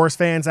 Star Wars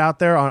fans out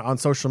there on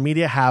social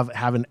media have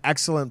an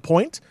excellent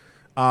point.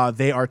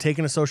 They are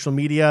taking to social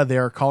media. They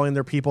are calling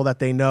their people that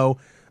they know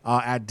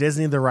at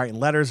Disney. They're writing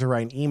letters, they're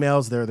writing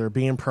emails, they're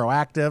being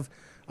proactive.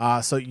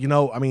 So, you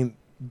know, I mean,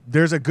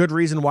 there's a good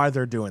reason why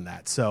they're doing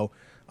that. So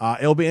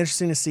it'll be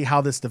interesting to see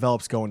how this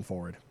develops going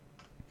forward.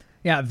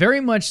 Yeah, very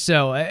much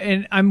so.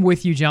 And I'm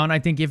with you, John. I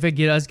think if it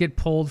does get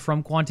pulled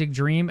from Quantic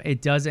Dream,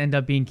 it does end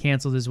up being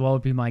canceled as well,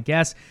 would be my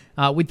guess.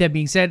 With that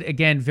being said,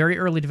 again, very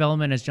early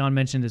development, as John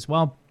mentioned as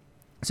well.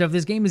 So if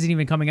this game isn't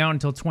even coming out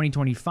until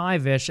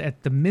 2025-ish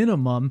at the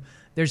minimum,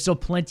 there's still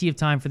plenty of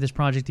time for this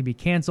project to be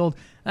canceled.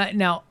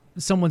 Now,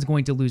 someone's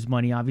going to lose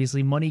money,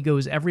 obviously. Money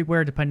goes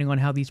everywhere depending on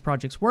how these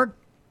projects work.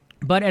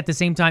 But at the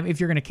same time, if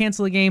you're going to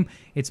cancel a game,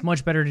 it's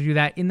much better to do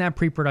that in that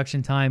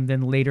pre-production time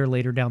than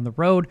later down the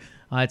road.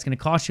 It's going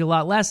to cost you a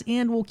lot less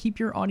and will keep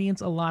your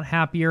audience a lot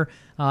happier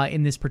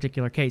in this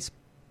particular case.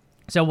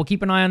 So we'll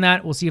keep an eye on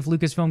that. We'll see if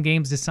Lucasfilm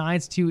Games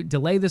decides to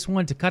delay this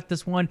one, to cut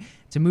this one,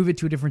 to move it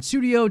to a different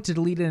studio, to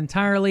delete it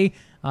entirely.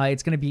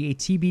 It's going to be a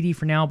TBD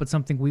for now, but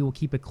something we will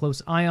keep a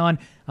close eye on.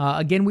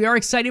 Again, we are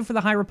excited for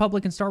the High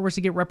Republic and Star Wars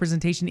to get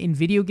representation in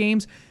video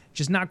games.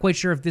 Just not quite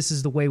sure if this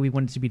is the way we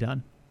want it to be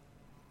done.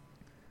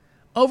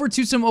 Over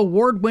to some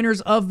award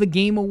winners of the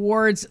Game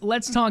Awards.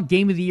 Let's talk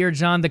Game of the Year,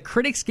 John. The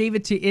critics gave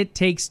it to It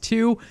Takes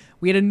Two.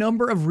 We had a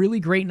number of really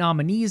great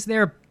nominees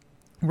there.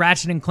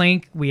 Ratchet &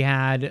 Clank. We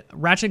had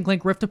Ratchet &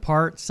 Clank Rift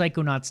Apart,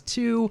 Psychonauts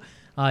 2,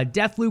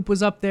 Deathloop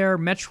was up there,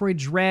 Metroid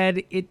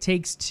Dread, It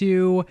Takes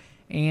Two,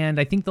 and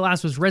I think the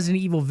last was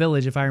Resident Evil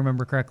Village, if I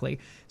remember correctly.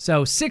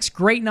 So 6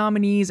 great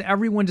nominees,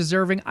 everyone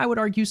deserving. I would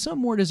argue some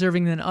more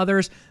deserving than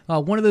others.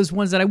 One of those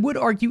ones that I would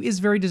argue is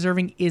very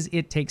deserving is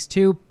It Takes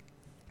Two.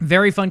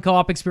 Very fun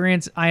co-op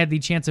experience. I had the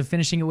chance of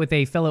finishing it with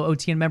a fellow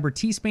OTN member,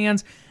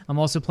 T-Spans. I'm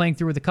also playing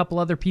through with a couple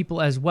other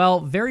people as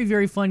well. Very,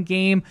 very fun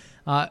game.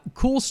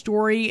 Cool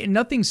story.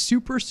 Nothing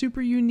super,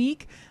 super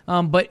unique.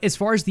 But as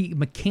far as the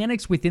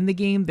mechanics within the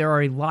game, there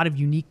are a lot of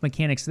unique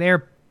mechanics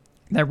there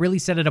that really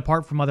set it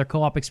apart from other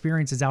co-op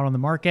experiences out on the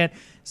market.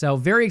 So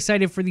very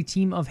excited for the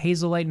team of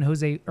Hazelight and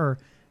Jose, or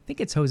I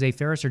think it's Jose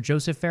Ferris or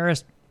Joseph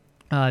Ferris,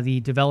 the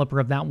developer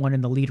of that one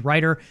and the lead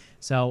writer.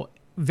 So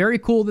very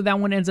cool that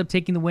one ends up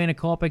taking the win, a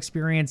co-op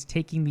experience,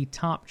 taking the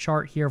top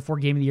chart here for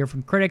Game of the Year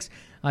from critics.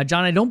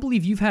 John, I don't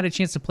believe you've had a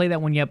chance to play that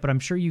one yet, but I'm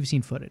sure you've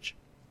seen footage.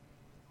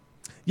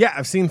 Yeah,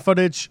 I've seen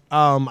footage.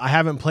 I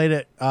haven't played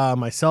it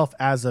myself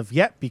as of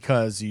yet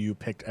because you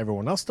picked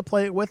everyone else to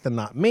play it with and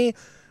not me.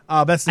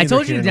 I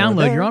told you to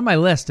download. You're on my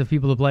list of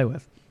people to play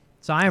with.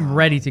 So I am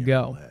ready to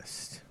go.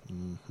 List.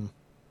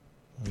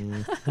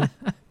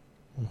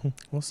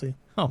 We'll see.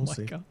 Oh, we'll my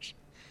see. gosh.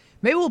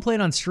 Maybe we'll play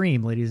it on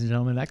stream, ladies and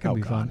gentlemen. That could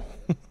be fun.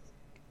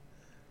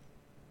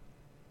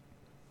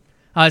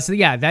 So,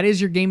 yeah, that is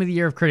your Game of the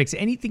Year of critics.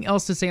 Anything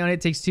else to say on It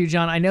Takes Two,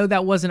 John? I know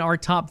that wasn't our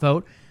top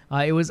vote.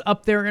 It was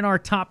up there in our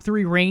top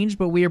 3 range,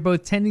 but we are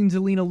both tending to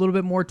lean a little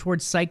bit more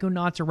towards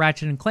Psychonauts or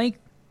Ratchet & Clank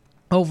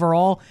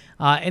overall.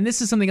 And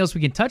this is something else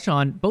we can touch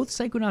on. Both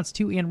Psychonauts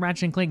 2 and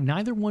Ratchet & Clank,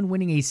 neither one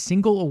winning a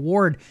single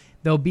award,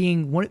 though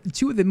being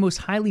two of the most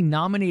highly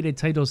nominated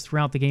titles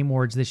throughout the Game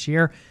Awards this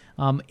year.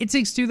 It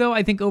Takes Two, though,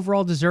 I think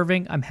overall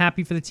deserving. I'm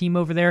happy for the team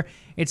over there.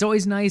 It's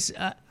always nice.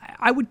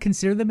 I would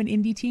consider them an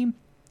indie team.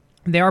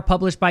 They are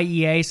published by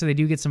EA, so they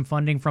do get some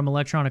funding from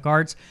Electronic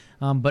Arts.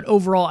 But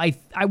overall,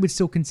 I would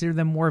still consider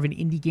them more of an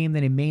indie game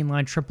than a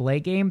mainline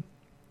AAA game.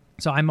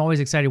 So I'm always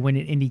excited when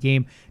an indie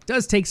game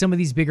does take some of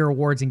these bigger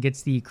awards and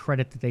gets the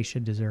credit that they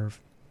should deserve.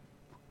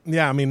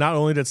 Yeah, I mean, not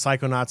only did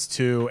Psychonauts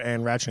 2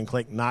 and Ratchet &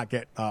 Clank not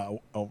get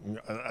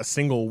a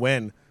single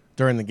win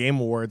during the Game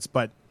Awards,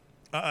 but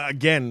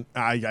again,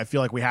 I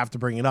feel like we have to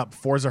bring it up.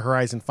 Forza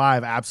Horizon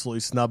 5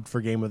 absolutely snubbed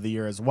for Game of the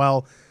Year as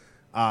well.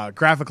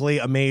 Graphically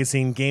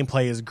amazing,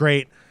 gameplay is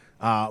great.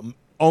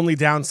 Only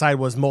downside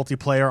was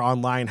multiplayer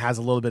online has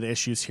a little bit of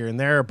issues here and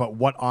there, but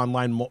what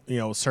online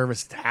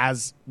service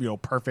has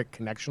perfect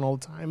connection all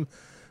the time.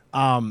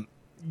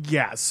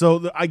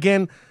 So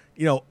again,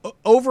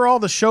 overall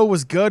the show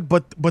was good,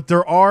 but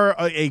there are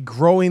a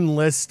growing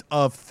list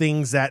of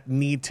things that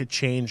need to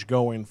change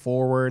going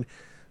forward.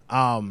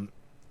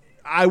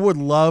 I would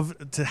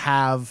love to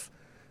have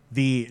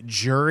the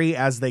jury,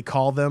 as they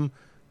call them,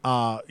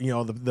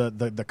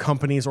 the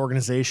companies,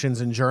 organizations,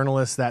 and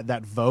journalists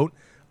that vote.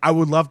 I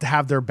would love to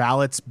have their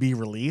ballots be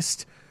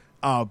released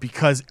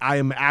because I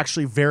am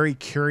actually very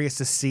curious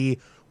to see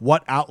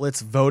what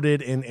outlets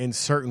voted in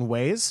certain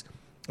ways,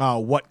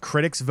 what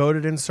critics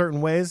voted in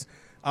certain ways,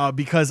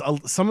 because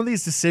some of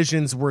these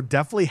decisions were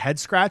definitely head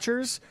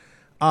scratchers.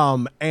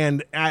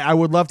 And I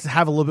would love to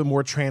have a little bit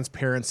more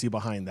transparency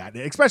behind that,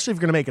 especially if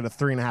you're going to make it a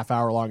 3.5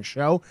 hour long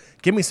show.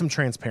 Give me some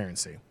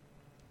transparency.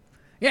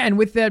 Yeah, and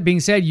with that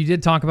being said, you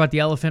did talk about the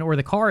elephant or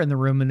the car in the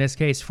room, in this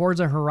case,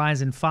 Forza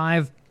Horizon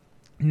 5.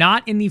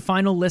 Not in the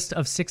final list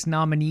of 6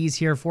 nominees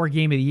here for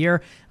Game of the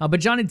Year. But,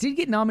 John, it did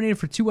get nominated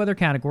for 2 other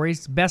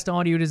categories, Best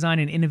Audio Design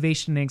and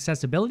Innovation and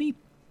Accessibility.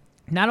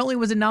 Not only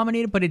was it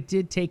nominated, but it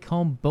did take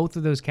home both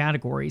of those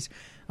categories.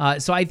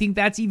 So I think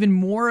that's even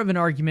more of an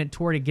argument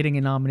toward it getting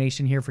a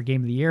nomination here for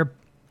Game of the Year.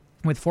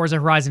 With Forza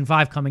Horizon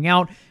 5 coming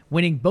out,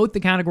 winning both the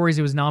categories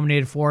it was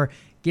nominated for,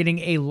 getting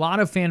a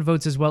lot of fan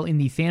votes as well in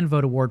the Fan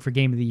Vote Award for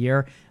Game of the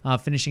Year,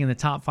 finishing in the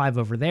top 5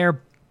 over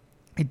there.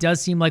 It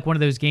does seem like one of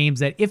those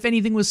games that, if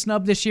anything was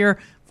snubbed this year,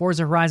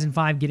 Forza Horizon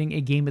 5 getting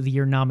a Game of the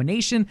Year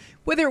nomination.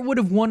 Whether it would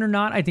have won or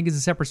not, I think is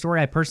a separate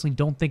story. I personally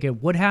don't think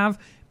it would have,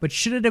 but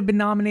should it have been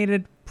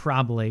nominated?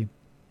 Probably.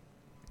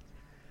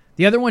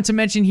 The other one to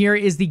mention here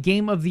is the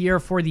Game of the Year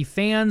for the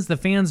fans. The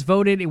fans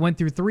voted. It went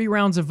through 3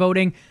 rounds of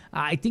voting.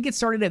 I think it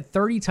started at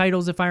 30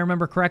 titles, if I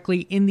remember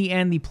correctly. In the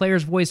end, the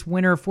Player's Voice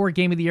winner for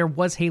Game of the Year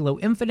was Halo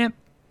Infinite.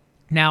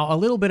 Now, a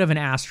little bit of an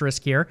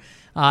asterisk here.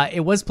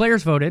 It was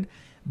players voted.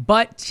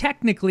 But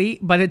technically,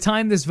 by the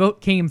time this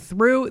vote came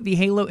through, the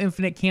Halo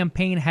Infinite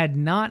campaign had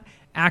not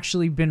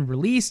actually been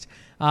released.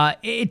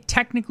 It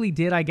technically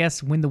did, I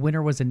guess, when the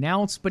winner was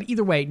announced. But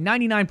either way,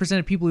 99%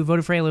 of people who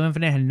voted for Halo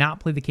Infinite had not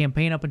played the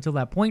campaign up until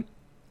that point.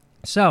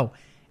 So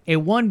it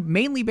won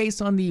mainly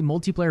based on the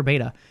multiplayer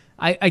beta.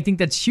 I think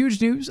that's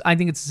huge news. I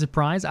think it's a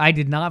surprise. I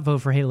did not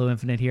vote for Halo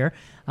Infinite here.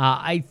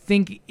 I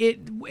think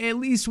it, at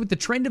least with the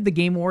trend of the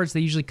Game Awards, they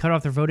usually cut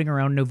off their voting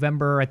around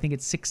November, I think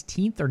it's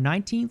 16th or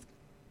 19th.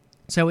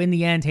 So in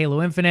the end,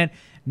 Halo Infinite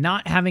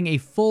not having a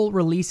full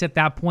release at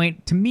that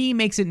point, to me,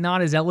 makes it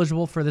not as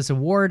eligible for this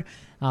award.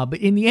 But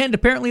in the end,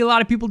 apparently a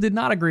lot of people did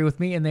not agree with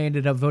me, and they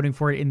ended up voting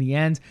for it in the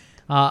end.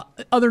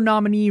 Other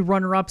nominee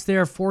runner-ups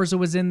there, Forza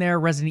was in there,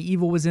 Resident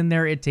Evil was in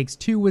there, It Takes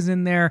Two was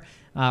in there,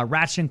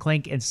 Ratchet &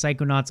 Clank and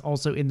Psychonauts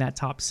also in that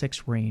top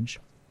 6 range.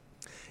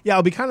 Yeah,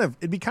 it'd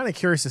be kind of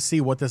curious to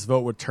see what this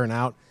vote would turn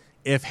out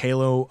if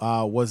Halo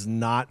was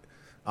not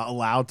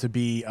allowed to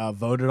be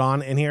voted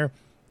on in here.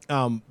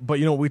 But,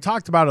 we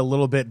talked about it a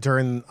little bit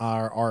during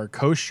our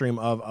co-stream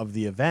of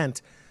the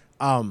event.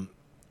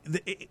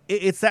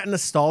 It's that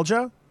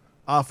nostalgia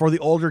for the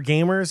older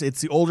gamers.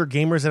 It's the older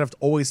gamers that have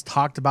always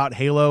talked about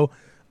Halo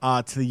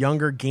to the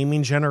younger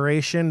gaming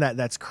generation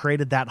that's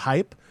created that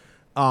hype.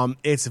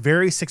 It's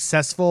very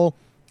successful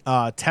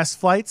test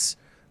flights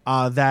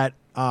that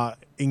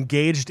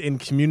engaged in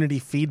community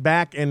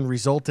feedback and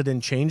resulted in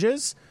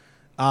changes.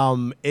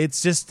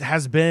 It's just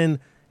has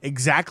been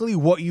exactly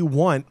what you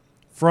want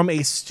from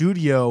a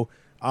studio,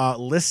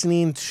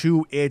 listening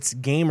to its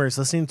gamers,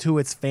 listening to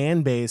its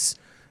fan base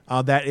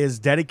that is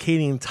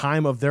dedicating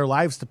time of their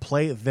lives to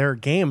play their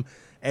game.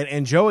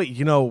 And Joey,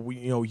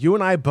 you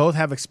and I both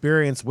have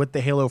experience with the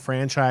Halo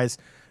franchise,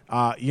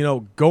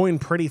 going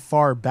pretty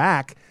far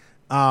back.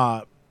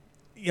 This,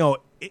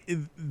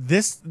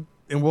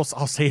 and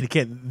I'll say it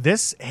again,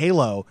 this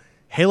Halo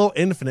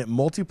Infinite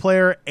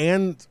multiplayer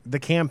and the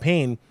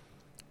campaign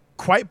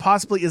quite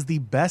possibly is the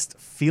best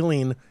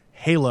feeling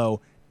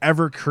Halo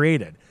ever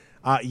created.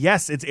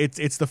 Yes,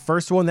 it's the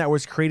first one that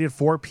was created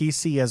for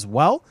PC as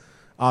well,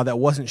 that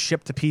wasn't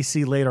shipped to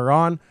PC later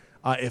on.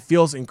 It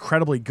feels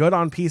incredibly good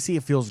on PC.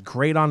 It feels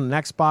great on an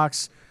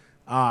Xbox.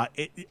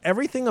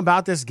 Everything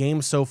about this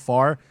game so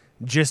far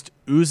just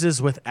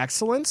oozes with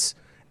excellence,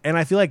 and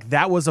I feel like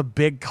that was a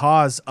big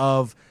cause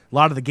of a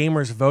lot of the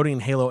gamers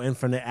voting Halo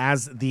Infinite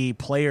as the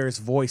Player's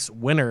Voice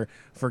winner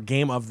for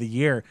Game of the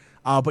Year.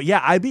 But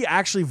yeah, I'd be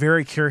actually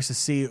very curious to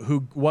see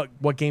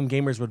what game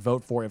gamers would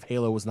vote for if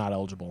Halo was not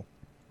eligible.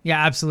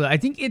 Yeah, absolutely. I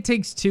think It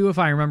Takes Two, if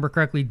I remember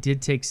correctly,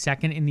 did take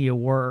second in the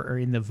award or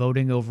in the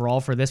voting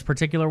overall for this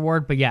particular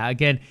award. But yeah,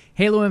 again,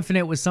 Halo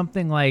Infinite was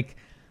something like,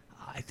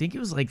 I think it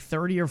was like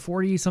 30 or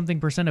 40 something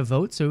 % of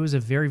votes. So it was a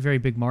very, very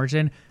big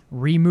margin.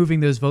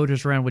 Removing those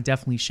voters around would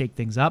definitely shake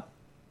things up.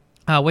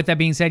 With that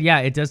being said, yeah,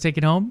 it does take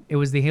it home. It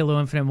was the Halo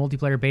Infinite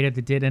multiplayer beta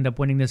that did end up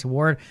winning this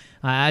award.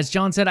 As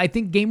John said, I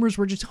think gamers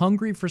were just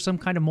hungry for some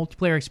kind of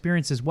multiplayer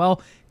experience as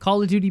well.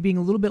 Call of Duty being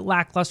a little bit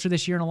lackluster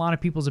this year in a lot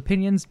of people's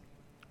opinions.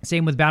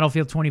 Same with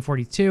Battlefield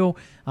 2042.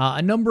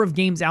 A number of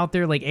games out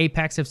there like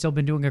Apex have still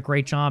been doing a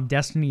great job,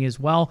 Destiny as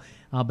well.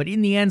 But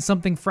in the end,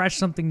 something fresh,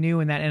 something new,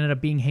 and that ended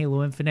up being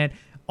Halo Infinite,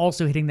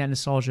 also hitting that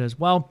nostalgia as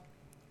well.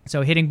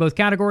 So hitting both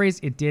categories,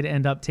 it did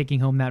end up taking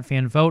home that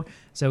fan vote.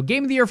 So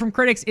Game of the Year from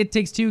critics, It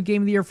Takes Two.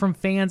 Game of the Year from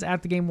fans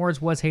at the Game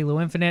Awards was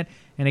Halo Infinite.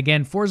 And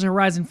again, Forza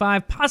Horizon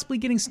 5 possibly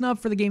getting snubbed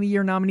for the Game of the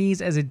Year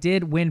nominees, as it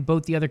did win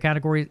both the other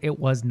categories it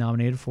was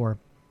nominated for.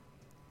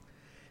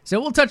 So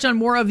we'll touch on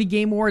more of the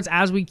Game Awards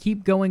as we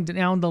keep going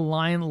down the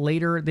line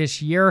later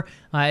this year.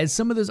 As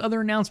some of those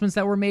other announcements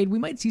that were made, we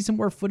might see some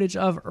more footage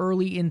of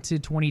early into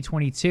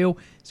 2022.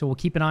 So we'll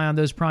keep an eye on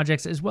those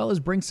projects, as well as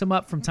bring some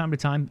up from time to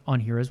time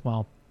on here as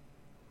well.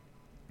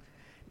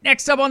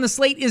 Next up on the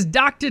slate is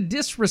Dr.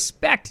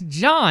 Disrespect.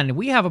 John,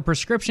 we have a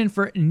prescription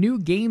for new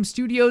game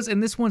studios,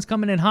 and this one's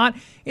coming in hot.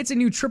 It's a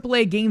new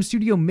AAA game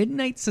studio,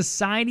 Midnight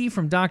Society,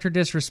 from Dr.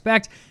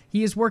 Disrespect.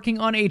 He is working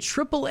on a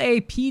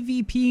AAA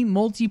PvP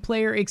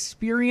multiplayer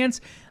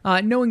experience.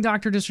 Knowing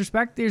Dr.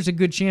 Disrespect, there's a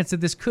good chance that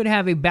this could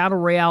have a Battle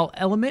Royale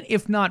element,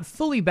 if not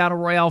fully Battle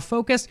Royale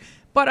focused.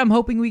 But I'm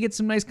hoping we get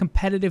some nice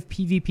competitive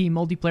PvP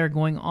multiplayer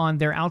going on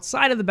there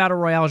outside of the Battle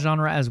Royale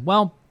genre as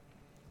well.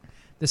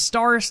 The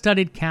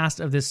star-studded cast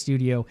of this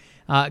studio.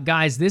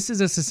 Guys, this is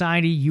a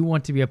society you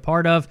want to be a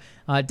part of.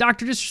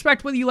 Dr.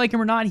 Disrespect, whether you like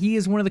him or not, he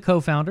is one of the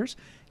co-founders.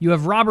 You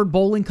have Robert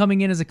Bowling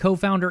coming in as a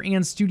co-founder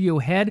and studio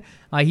head.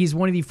 He's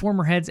one of the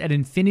former heads at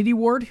Infinity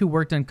Ward, who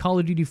worked on Call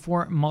of Duty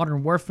 4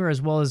 Modern Warfare,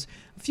 as well as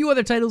a few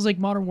other titles like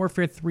Modern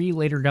Warfare 3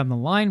 later down the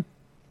line.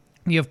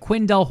 You have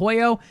Quinn Del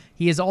Hoyo.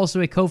 He is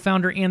also a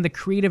co-founder and the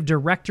creative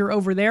director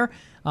over there.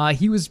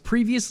 He was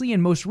previously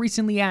and most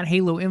recently at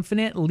Halo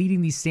Infinite,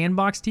 leading the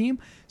Sandbox team.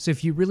 So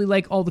if you really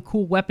like all the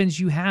cool weapons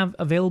you have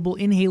available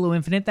in Halo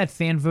Infinite, that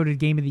fan-voted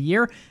Game of the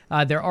Year,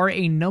 there are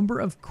a number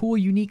of cool,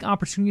 unique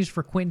opportunities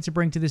for Quinn to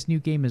bring to this new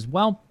game as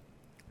well.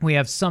 We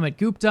have Sumit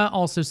Gupta,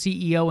 also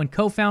CEO and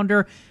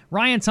co-founder,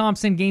 Ryan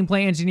Thompson,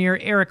 gameplay engineer,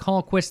 Eric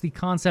Hallquist, the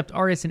concept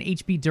artist, and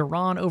HB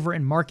Duran over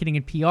in marketing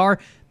and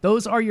PR.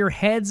 Those are your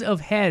heads of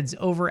heads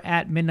over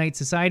at Midnight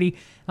Society.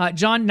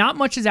 John, not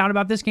much is out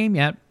about this game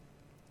yet.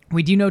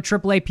 We do know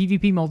AAA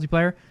PvP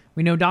multiplayer.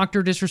 We know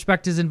Dr.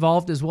 Disrespect is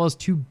involved, as well as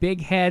two big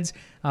heads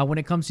when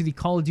it comes to the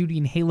Call of Duty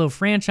and Halo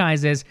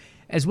franchises,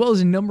 as well as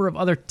a number of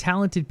other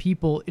talented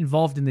people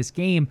involved in this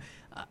game.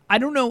 I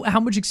don't know how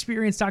much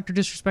experience Dr.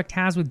 Disrespect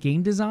has with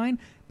game design,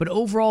 but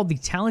overall, the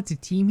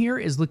talented team here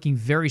is looking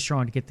very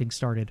strong to get things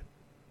started.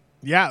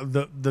 Yeah,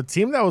 the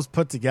team that was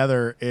put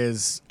together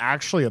is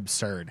actually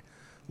absurd.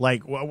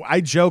 Like, I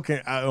joke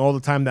all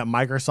the time that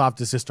Microsoft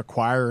is just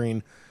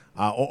acquiring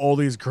all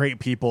these great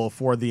people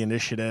for the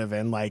initiative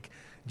and, like,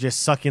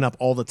 just sucking up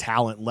all the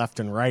talent left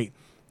and right.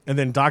 And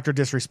then Dr.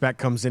 Disrespect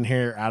comes in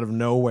here out of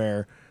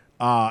nowhere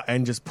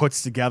and just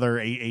puts together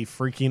a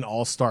freaking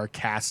all-star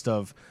cast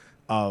of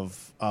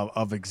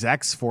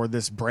execs for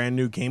this brand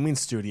new gaming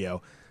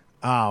studio.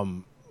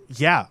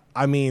 Yeah,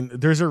 I mean,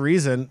 there's a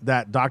reason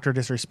that Dr.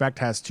 Disrespect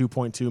has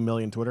 2.2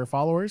 million Twitter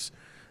followers.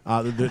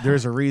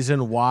 There's a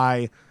reason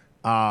why,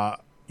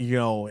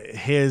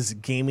 his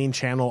gaming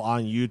channel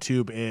on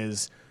YouTube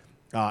is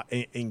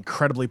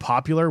incredibly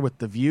popular with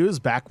the views.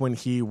 Back when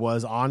he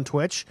was on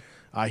Twitch,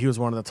 he was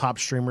one of the top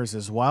streamers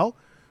as well.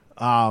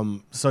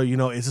 So,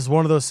 it's just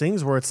one of those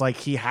things where it's like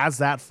he has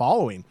that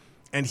following.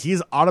 And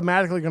he's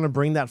automatically going to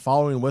bring that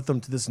following with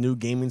him to this new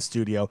gaming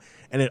studio.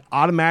 And it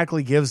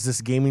automatically gives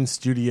this gaming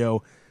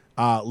studio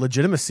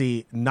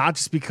legitimacy, not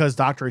just because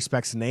Dr.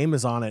 Respect's name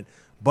is on it,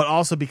 but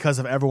also because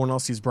of everyone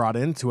else he's brought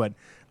into it.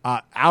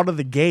 Out of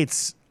the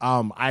gates,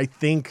 I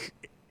think,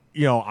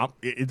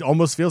 it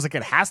almost feels like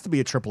it has to be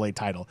a AAA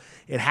title.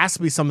 It has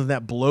to be something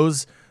that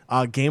blows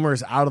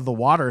gamers out of the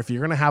water. If you're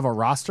going to have a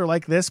roster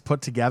like this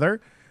put together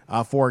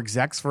for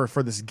execs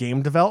for this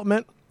game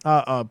development,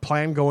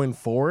 plan going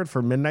forward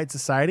for Midnight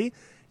Society,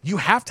 you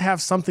have to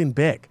have something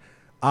big.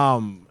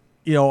 And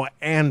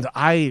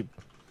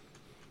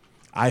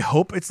I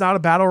hope it's not a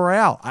battle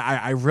royale.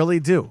 I really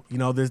do.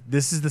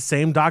 This is the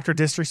same Dr.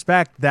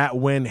 Disrespect that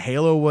when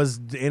Halo was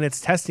in its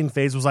testing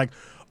phase was like,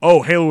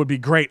 oh, Halo would be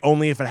great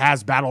only if it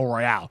has battle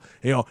royale.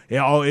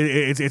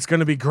 It's going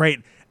to be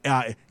great.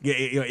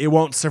 It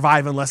won't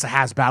survive unless it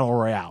has battle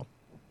royale.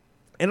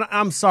 And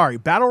I'm sorry,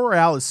 battle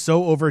royale is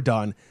so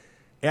overdone.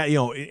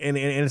 And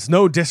it's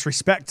no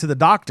disrespect to the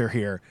Doctor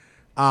here,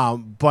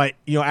 but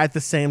at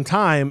the same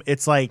time,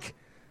 it's like,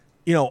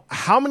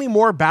 how many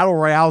more battle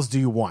royales do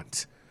you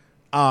want?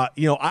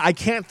 I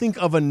can't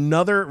think of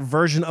another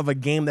version of a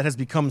game that has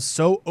become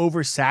so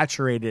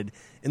oversaturated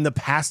in the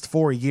past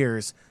 4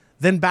 years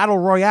than battle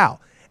royale.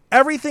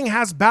 Everything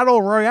has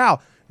battle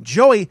royale.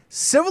 Joey,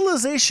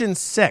 Civilization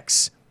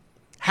 6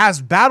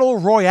 has battle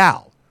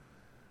royale.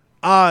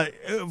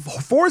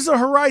 Forza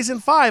Horizon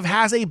 5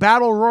 has a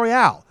battle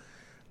royale.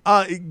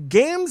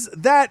 Games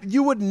that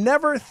you would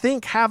never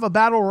think have a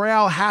battle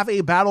royale have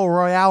a battle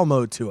royale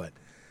mode to it.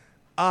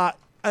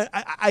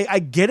 I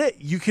get it.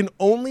 You can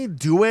only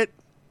do it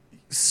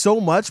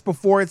so much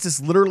before it's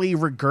just literally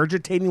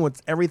regurgitating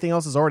what everything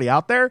else is already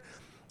out there.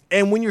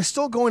 And when you're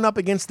still going up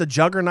against the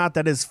juggernaut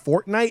that is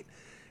Fortnite,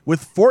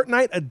 with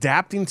Fortnite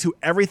adapting to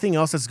everything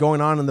else that's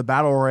going on in the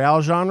Battle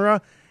Royale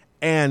genre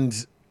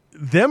and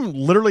them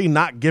literally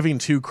not giving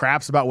two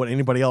craps about what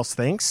anybody else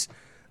thinks,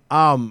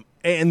 and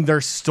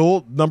they're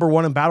still number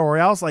one in Battle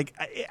Royales, like,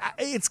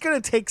 it's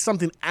going to take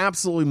something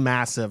absolutely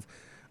massive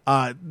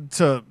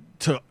to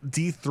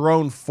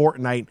dethrone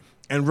Fortnite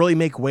and really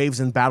make waves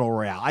in Battle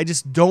Royale. I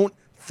just don't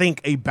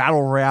think a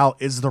Battle Royale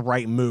is the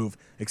right move,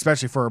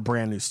 especially for a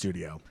brand new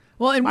studio.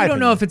 Well, and we don't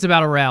know if it's a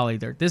Battle Royale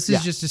either. This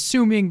is just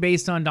assuming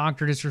based on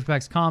Dr.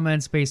 Disrespect's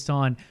comments, based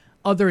on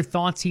other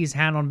thoughts he's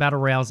had on Battle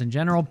Royales in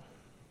general.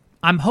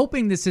 I'm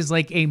hoping this is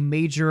like a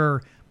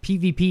major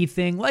PvP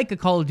thing, like a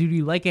Call of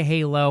Duty, like a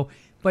Halo,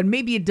 but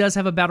maybe it does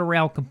have a Battle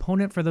Royale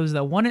component for those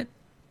that want it.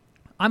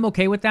 I'm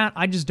okay with that.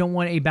 I just don't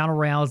want a Battle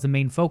Royale as the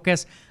main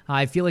focus.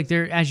 I feel like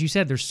as you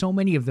said, there's so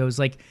many of those.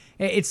 Like,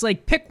 it's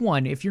like pick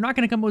one. If you're not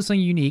going to come up with something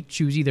unique,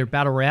 choose either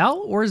Battle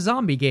Royale or a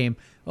zombie game.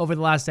 Over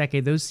the last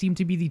decade, those seem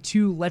to be the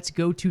two let's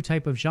go to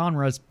type of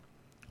genres.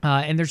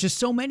 And there's just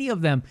so many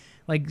of them.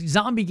 Like,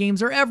 zombie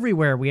games are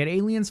everywhere. We had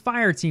Aliens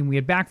Fireteam. We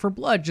had Back 4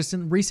 Blood just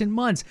in recent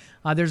months.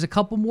 There's a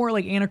couple more,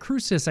 like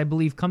Anacrusis, I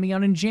believe, coming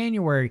out in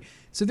January.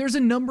 So there's a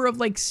number of,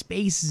 like,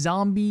 space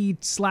zombie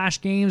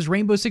 / games.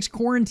 Rainbow Six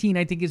Quarantine,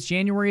 I think it's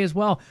January as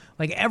well.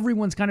 Like,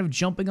 everyone's kind of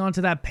jumping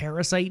onto that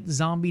Parasite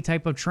zombie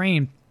type of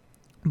train.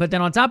 But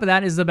then on top of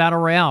that is the Battle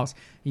Royales.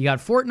 You got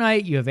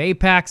Fortnite, you have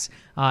Apex.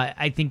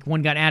 I think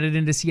one got added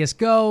into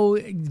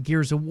CSGO.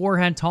 Gears of War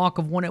had talk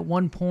of one at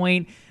one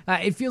point.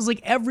 It feels like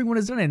everyone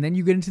has done it. And then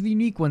you get into the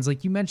unique ones.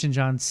 Like you mentioned,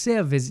 John,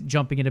 Civ is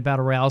jumping into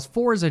Battle Royales.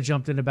 Forza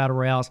jumped into Battle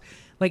Royales.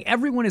 Like,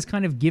 everyone is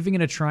kind of giving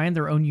it a try in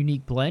their own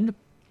unique blend.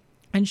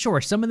 And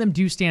sure, some of them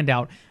do stand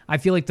out. I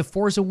feel like the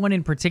Forza one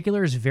in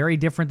particular is very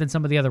different than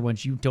some of the other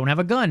ones. You don't have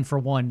a gun, for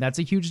one. That's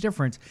a huge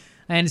difference.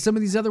 And some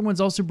of these other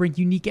ones also bring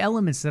unique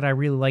elements that I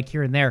really like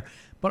here and there.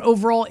 But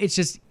overall, it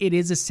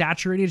is a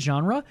saturated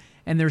genre,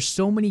 and there's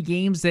so many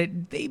games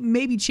that they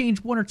maybe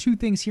change one or two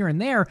things here and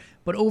there,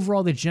 but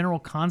overall the general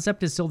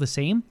concept is still the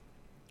same.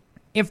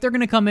 If they're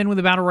going to come in with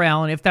a Battle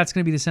Royale, and if that's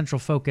going to be the central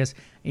focus,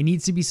 it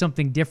needs to be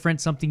something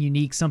different, something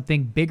unique,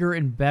 something bigger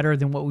and better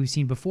than what we've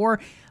seen before.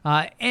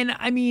 And,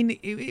 I mean,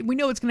 we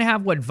know it's going to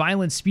have,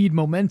 violence, speed,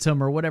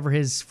 momentum, or whatever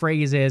his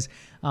phrase is.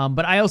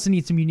 But I also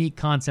need some unique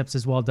concepts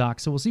as well, Doc.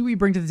 So we'll see what you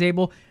bring to the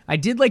table. I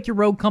did like your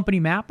Rogue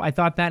Company map. I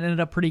thought that ended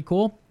up pretty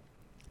cool.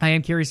 I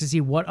am curious to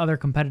see what other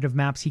competitive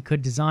maps he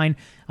could design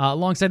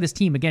alongside this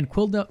team. Again,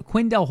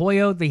 Quinn Del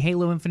Hoyo, the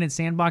Halo Infinite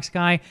Sandbox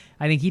guy,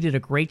 I think he did a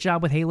great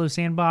job with Halo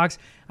Sandbox.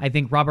 I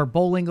think Robert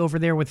Bowling over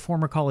there with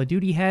former Call of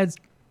Duty heads,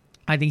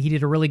 I think he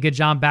did a really good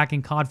job back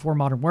in COD 4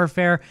 Modern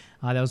Warfare.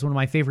 That was one of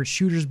my favorite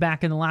shooters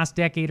back in the last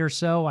decade or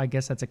so. I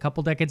guess that's a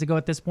couple decades ago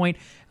at this point.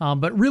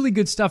 But really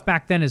good stuff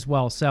back then as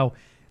well. So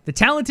the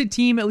talented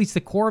team, at least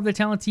the core of the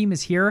talent team,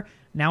 is here.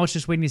 Now it's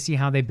just waiting to see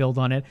how they build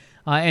on it.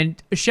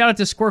 And a shout out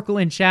to Squirkle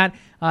in chat.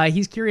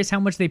 He's curious how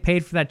much they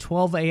paid for that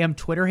 12 a.m.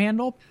 Twitter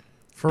handle.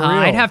 For real?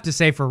 I'd have to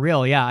say for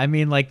real, yeah. I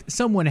mean,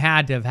 someone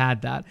had to have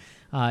had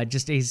that.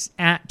 Just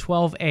at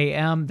 12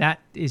 a.m.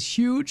 That is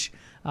huge.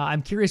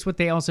 I'm curious what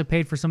they also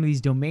paid for some of these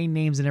domain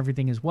names and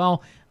everything as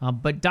well.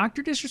 But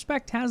Dr.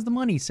 Disrespect has the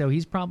money, so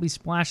he's probably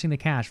splashing the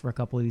cash for a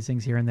couple of these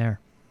things here and there.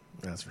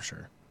 That's for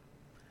sure.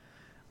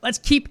 Let's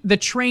keep the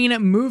train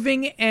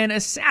moving and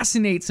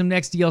assassinate some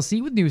next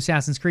DLC with new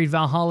Assassin's Creed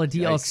Valhalla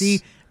DLC,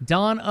 Yikes.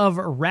 Dawn of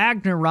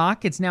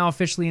Ragnarok. It's now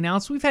officially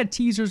announced. We've had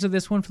teasers of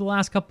this one for the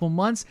last couple of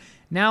months.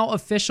 Now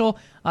official.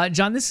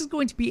 John, this is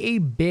going to be a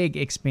big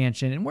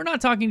expansion. And we're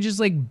not talking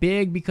just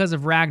big because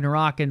of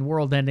Ragnarok and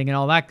world ending and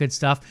all that good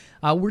stuff.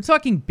 We're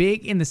talking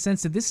big in the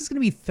sense that this is going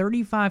to be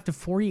 35 to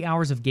 40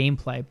 hours of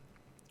gameplay.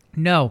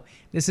 No,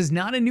 this is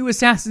not a new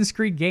Assassin's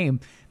Creed game.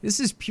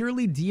 This is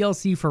purely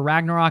DLC for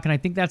Ragnarok, and I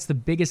think that's the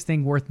biggest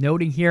thing worth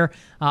noting here.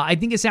 I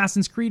think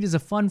Assassin's Creed is a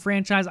fun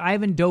franchise. I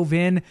haven't dove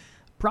in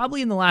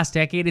probably in the last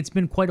decade. It's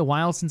been quite a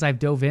while since I've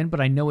dove in,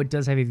 but I know it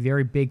does have a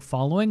very big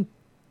following.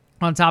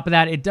 On top of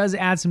that, it does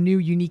add some new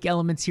unique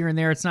elements here and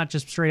there. It's not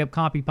just straight up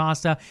copy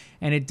pasta,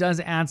 and it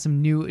does add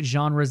some new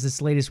genres, this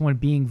latest one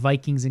being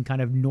Vikings and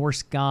kind of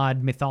Norse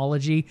god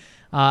mythology.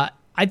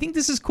 I think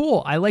this is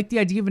cool. I like the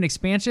idea of an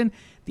expansion.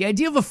 The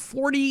idea of a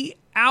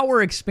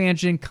 40-hour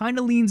expansion kind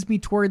of leans me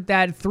toward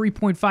that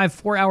 3.5,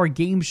 4-hour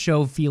game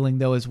show feeling,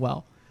 though, as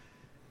well.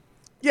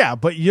 Yeah,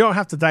 but you don't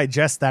have to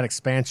digest that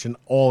expansion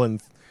all in,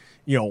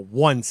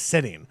 one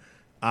sitting.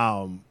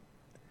 Look,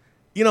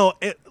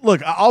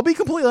 I'll be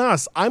completely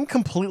honest. I'm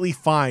completely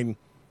fine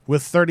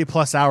with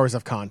 30-plus hours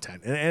of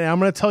content, and I'm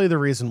going to tell you the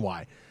reason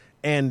why.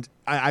 And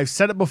I've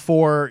said it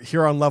before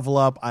here on Level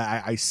Up.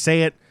 I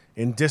say it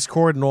in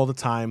Discord and all the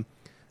time.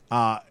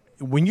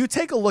 When you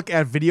take a look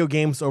at video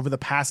games over the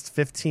past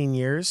 15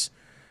 years,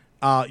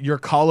 your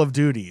Call of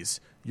Duties,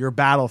 your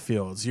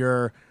Battlefields,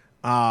 your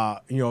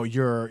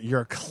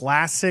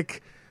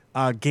classic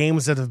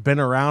games that have been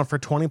around for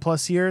 20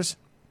 plus years,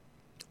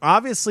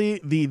 obviously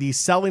the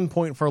selling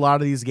point for a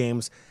lot of these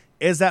games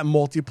is that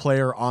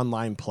multiplayer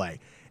online play.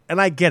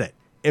 And I get it.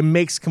 It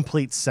makes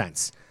complete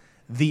sense.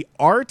 The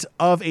art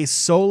of a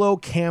solo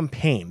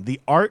campaign, the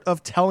art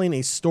of telling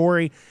a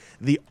story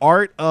the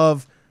art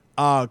of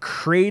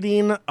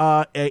creating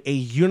a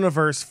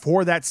universe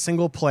for that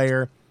single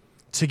player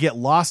to get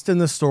lost in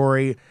the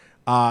story,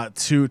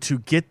 to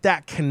get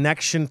that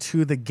connection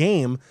to the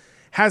game,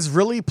 has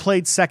really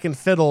played second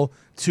fiddle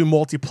to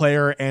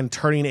multiplayer and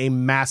turning a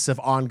massive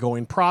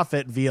ongoing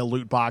profit via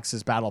loot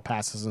boxes, battle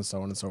passes, and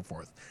so on and so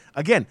forth.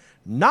 Again,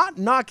 not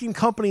knocking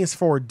companies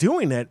for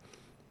doing it,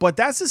 but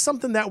that's just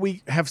something that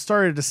we have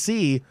started to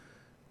see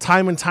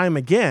time and time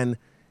again,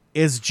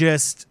 is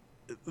just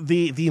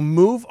the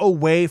move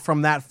away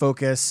from that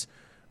focus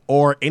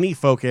or any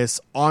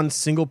focus on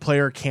single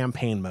player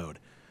campaign mode.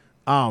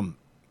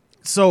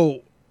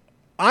 So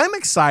I'm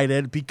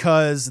excited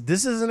because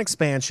this is an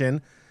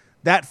expansion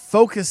that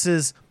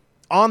focuses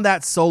on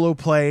that solo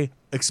play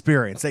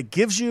experience, that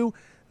gives you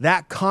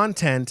that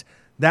content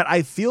that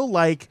I feel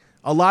like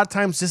a lot of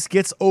times just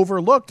gets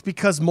overlooked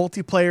because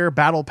multiplayer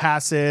battle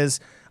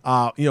passes,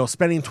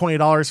 spending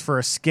 $20 for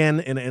a skin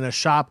in a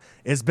shop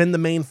has been the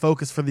main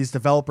focus for these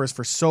developers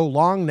for so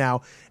long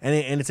now.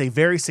 And it's a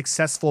very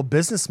successful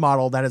business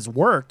model that has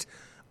worked.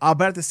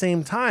 But at the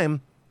same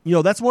time,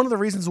 that's one of the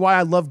reasons why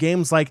I love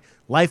games like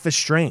Life is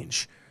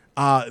Strange.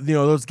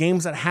 Those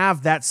games that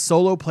have that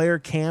solo player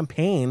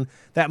campaign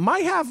that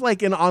might have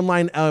like an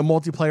online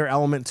multiplayer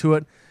element to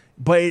it,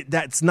 but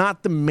that's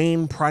not the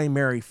main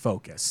primary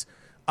focus.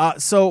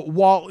 So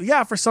while,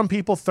 for some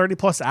people, 30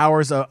 plus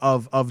hours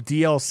of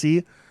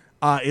DLC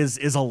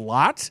is a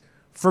lot,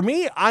 for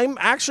me, I'm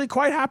actually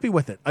quite happy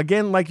with it.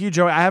 Again, like you,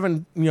 Joe, I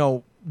haven't,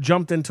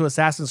 jumped into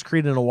Assassin's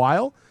Creed in a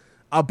while,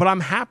 but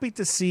I'm happy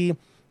to see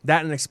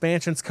that an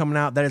expansion's coming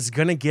out that is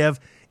going to give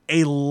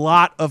a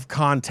lot of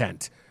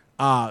content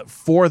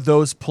for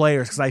those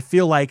players, because I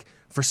feel like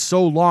for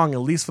so long, at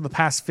least for the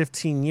past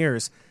 15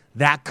 years,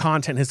 that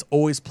content has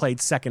always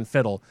played second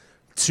fiddle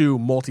to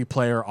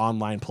multiplayer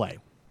online play.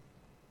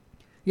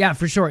 Yeah,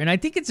 for sure. And I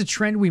think it's a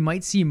trend we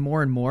might see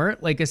more and more.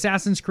 Like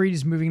Assassin's Creed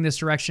is moving in this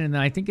direction, and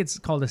then I think it's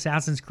called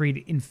Assassin's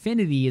Creed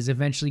Infinity is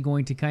eventually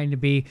going to kind of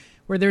be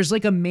where there's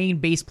like a main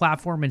base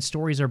platform and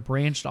stories are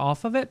branched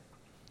off of it.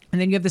 And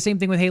then you have the same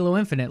thing with Halo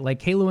Infinite.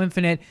 Like Halo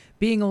Infinite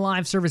being a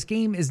live service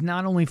game is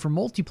not only for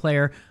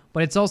multiplayer,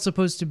 but it's also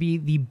supposed to be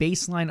the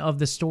baseline of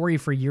the story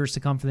for years to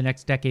come for the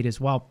next decade as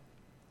well.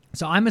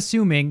 So I'm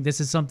assuming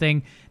this is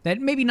something that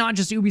maybe not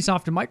just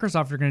Ubisoft and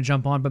Microsoft are going to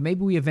jump on, but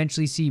maybe we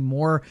eventually see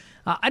more.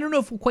 I don't know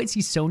if we'll quite see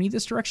Sony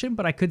this direction,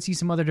 but I could see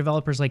some other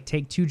developers like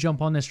Take-Two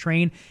jump on this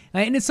train.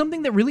 And it's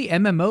something that really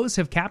MMOs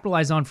have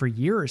capitalized on for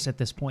years at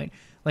this point.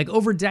 Like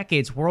over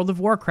decades, World of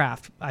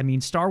Warcraft,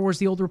 Star Wars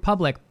The Old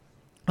Republic.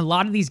 A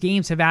lot of these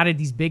games have added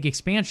these big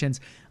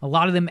expansions, a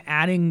lot of them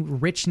adding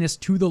richness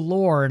to the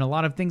lore, and a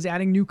lot of things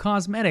adding new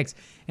cosmetics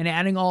and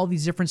adding all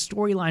these different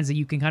storylines that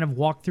you can kind of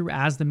walk through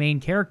as the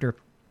main character.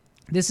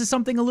 This is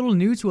something a little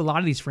new to a lot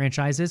of these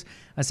franchises,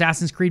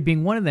 Assassin's Creed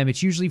being one of them.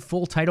 It's usually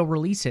full title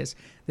releases.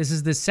 This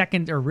is the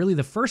second, or really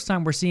the first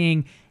time we're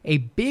seeing a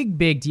big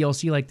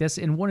DLC like this.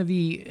 And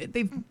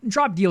they've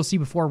dropped DLC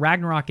before.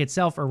 Ragnarok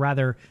itself, or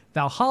rather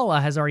Valhalla,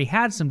 has already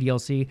had some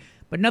DLC,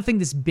 but nothing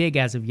this big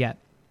as of yet.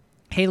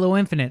 Halo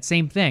Infinite,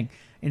 same thing.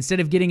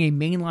 Instead of getting a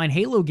mainline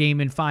Halo game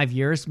in 5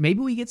 years, maybe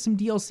we get some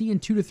DLC in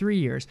 2 to 3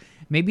 years.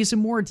 Maybe some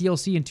more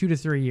DLC in 2 to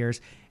 3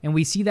 years. And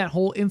we see that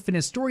whole Infinite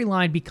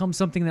storyline become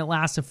something that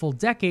lasts a full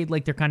decade,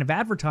 like they're kind of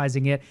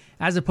advertising it,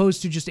 as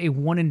opposed to just a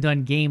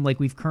one-and-done game like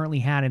we've currently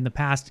had in the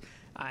past,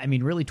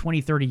 really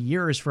 20, 30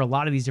 years for a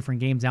lot of these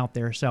different games out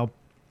there. So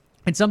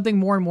it's something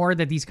more and more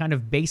that these kind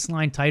of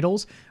baseline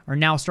titles are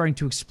now starting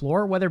to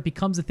explore. Whether it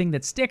becomes a thing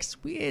that sticks,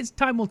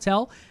 time will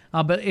tell.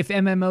 But if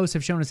MMOs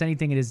have shown us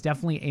anything, it is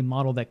definitely a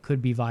model that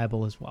could be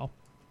viable as well.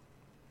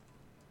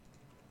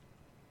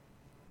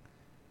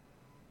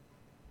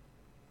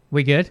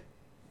 We good?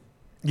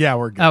 Yeah,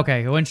 we're good.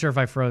 Okay, I wasn't sure if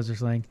I froze or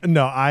something.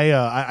 No,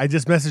 I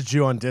just messaged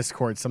you on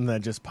Discord, something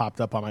that just popped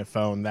up on my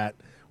phone that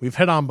we've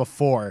hit on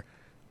before.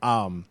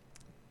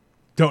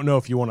 Don't know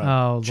if you want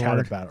to chat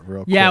about it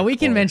real quick. Yeah, we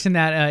can mention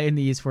that in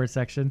the esports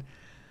section.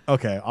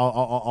 Okay,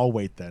 I'll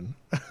wait then.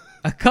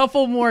 A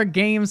couple more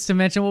games to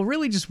mention. Well,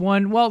 really just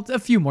one. Well, a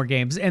few more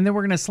games. And then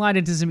we're going to slide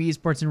into some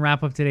esports and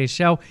wrap up today's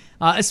show.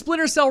 A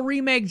Splinter Cell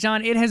remake,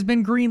 John. It has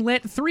been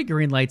greenlit. 3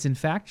 green lights, in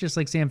fact, just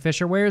like Sam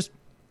Fisher wears.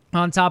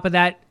 On top of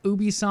that,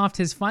 Ubisoft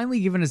has finally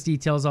given us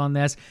details on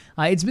this.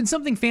 It's been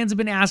something fans have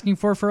been asking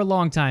for a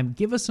long time.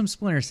 Give us some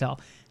Splinter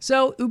Cell.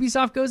 So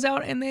Ubisoft goes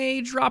out and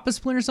they drop a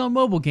Splinter Cell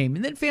mobile game.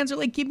 And then fans are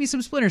like, give me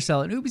some Splinter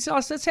Cell. And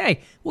Ubisoft says,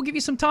 hey, we'll give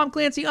you some Tom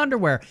Clancy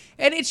underwear.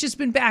 And it's just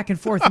been back and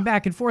forth and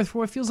back and forth for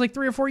what feels like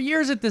 3 or 4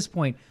 years at this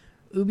point.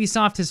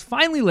 Ubisoft has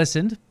finally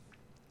listened.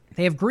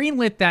 They have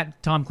greenlit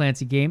that Tom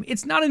Clancy game.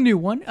 It's not a new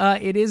one.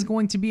 It is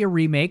going to be a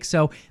remake,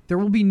 so there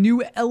will be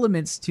new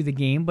elements to the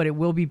game, but it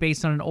will be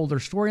based on an older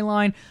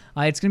storyline.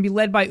 It's going to be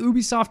led by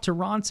Ubisoft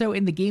Toronto,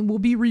 and the game will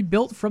be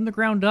rebuilt from the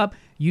ground up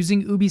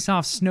using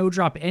Ubisoft's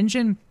Snowdrop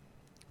engine.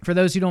 For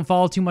those who don't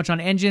follow too much on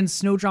engines,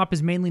 Snowdrop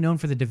is mainly known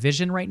for the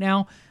Division right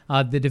now.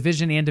 The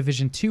Division and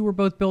Division 2 were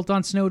both built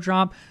on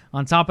Snowdrop.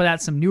 On top of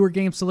that, some newer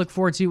games to look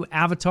forward to.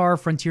 Avatar,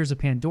 Frontiers of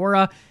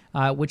Pandora,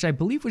 which I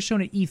believe was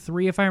shown at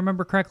E3 if I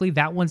remember correctly.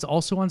 That one's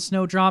also on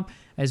Snowdrop,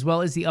 as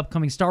well as the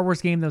upcoming Star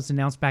Wars game that was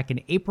announced back in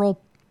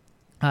April.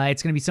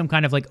 It's going to be some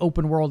kind of like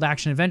open world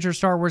action adventure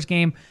Star Wars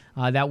game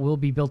that will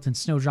be built in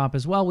Snowdrop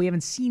as well. We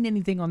haven't seen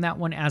anything on that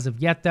one as of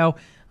yet, though.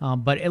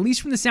 But at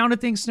least from the sound of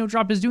things,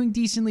 Snowdrop is doing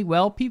decently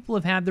well. People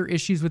have had their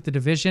issues with the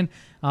Division,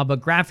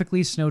 but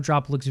graphically,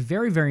 Snowdrop looks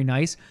very, very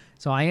nice.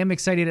 So I am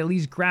excited, at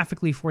least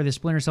graphically, for the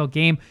Splinter Cell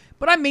game.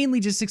 But I'm mainly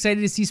just excited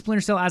to see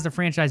Splinter Cell as a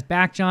franchise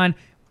back, John.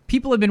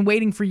 People have been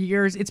waiting for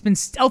years. It's been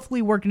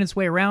stealthily working its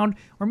way around.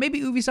 Or maybe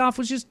Ubisoft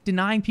was just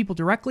denying people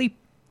directly.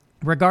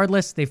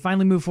 Regardless, they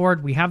finally move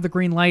forward. We have the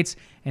green lights,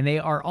 and they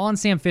are on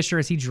Sam Fisher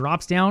as he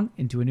drops down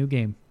into a new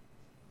game.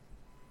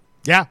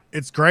 Yeah,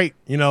 it's great.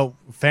 You know,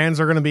 fans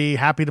are going to be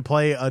happy to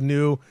play a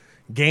new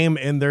game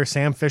in their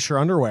Sam Fisher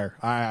underwear.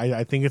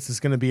 I think it's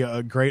just going to be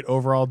a great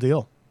overall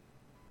deal.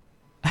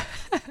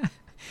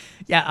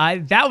 Yeah,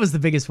 that was the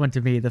biggest one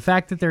to me. The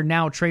fact that they're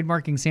now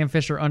trademarking Sam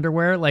Fisher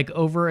underwear like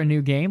over a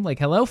new game. Like,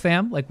 hello,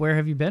 fam. Like, where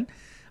have you been?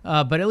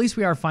 But at least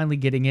we are finally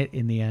getting it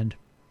in the end.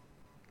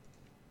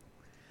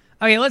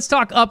 Okay, let's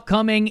talk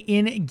upcoming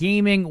in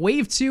gaming.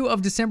 Wave 2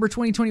 of December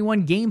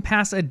 2021 Game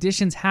Pass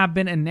editions have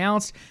been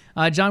announced.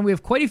 John, we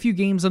have quite a few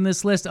games on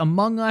this list.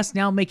 Among Us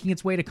now making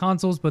its way to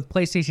consoles, both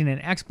PlayStation and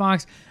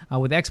Xbox.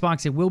 With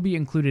Xbox, it will be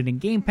included in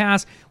Game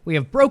Pass. We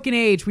have Broken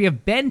Age. We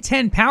have Ben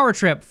 10 Power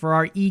Trip for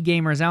our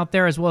e-gamers out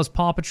there, as well as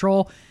Paw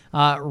Patrol.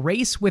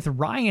 Race with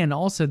Ryan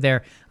also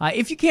there.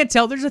 If you can't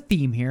tell, there's a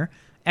theme here.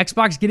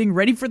 Xbox getting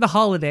ready for the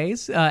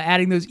holidays,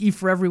 adding those E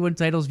for Everyone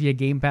titles via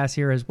Game Pass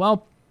here as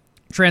well.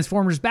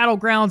 Transformers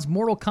Battlegrounds,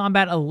 Mortal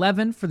Kombat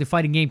 11 for the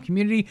fighting game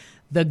community.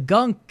 The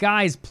Gunk,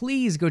 guys,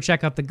 please go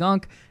check out The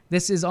Gunk.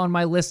 This is on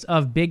my list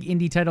of big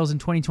indie titles in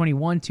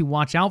 2021 to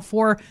watch out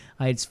for.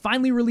 It's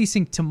finally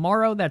releasing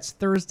tomorrow. That's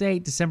Thursday,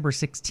 December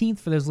 16th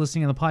for those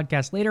listening on the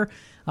podcast later.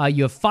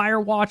 You have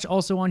Firewatch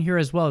also on here,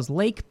 as well as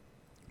Lake.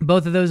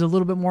 Both of those a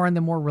little bit more on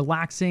the more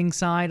relaxing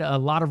side. A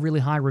lot of really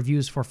high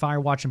reviews for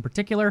Firewatch in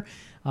particular.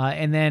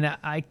 And then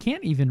I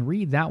can't even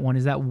read that one.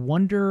 Is that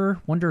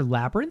Wonder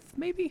Labyrinth,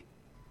 maybe?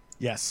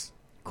 Yes.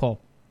 Cool.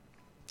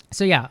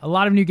 So yeah, a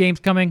lot of new games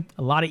coming,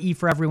 a lot of E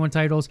for Everyone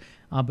titles.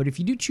 But if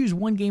you do choose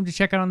one game to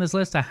check out on this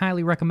list, I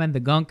highly recommend The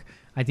Gunk.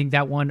 I think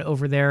that one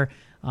over there,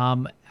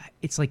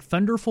 it's like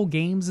Thunderful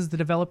Games is the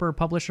developer or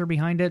publisher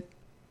behind it.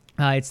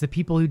 It's the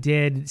people who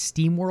did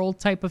SteamWorld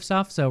type of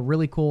stuff. So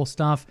really cool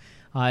stuff.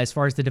 As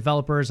far as the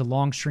developers, a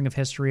long string of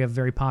history of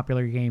very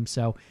popular games.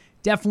 So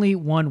definitely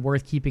one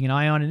worth keeping an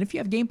eye on. And if you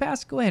have Game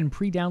Pass, go ahead and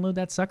pre-download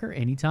that sucker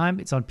anytime.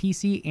 It's on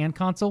PC and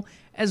console,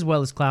 as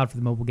well as cloud for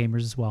the mobile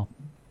gamers as well.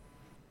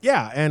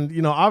 Yeah, and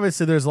you know,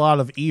 obviously there's a lot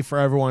of E for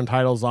Everyone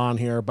titles on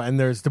here, and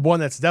there's the one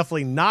that's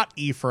definitely not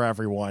E for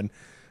Everyone,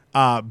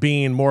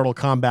 being Mortal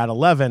Kombat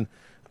 11.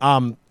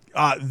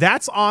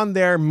 That's on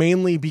there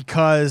mainly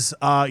because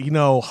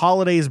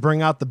holidays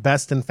bring out the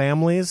best in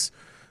families.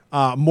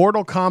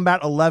 Mortal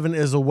Kombat 11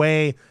 is a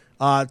way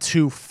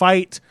to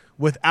fight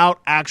without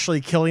actually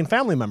killing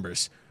family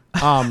members.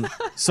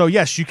 So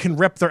yes, you can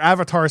rip their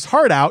avatar's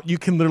heart out. You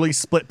can literally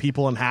split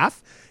people in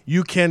half.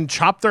 You can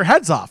chop their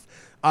heads off.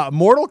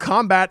 Mortal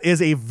Kombat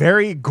is a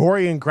very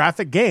gory and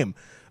graphic game.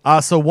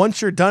 So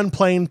once you're done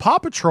playing Paw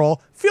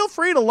Patrol, feel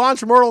free to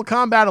launch Mortal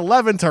Kombat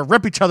 11 to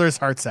rip each other's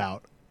hearts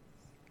out.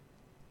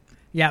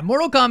 Yeah,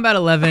 Mortal Kombat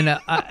 11,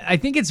 I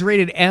think it's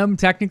rated M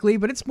technically,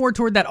 but it's more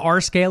toward that R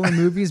scale in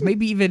movies,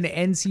 maybe even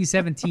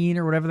NC-17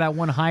 or whatever that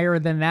one higher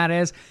than that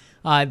is.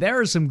 There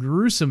are some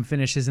gruesome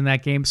finishes in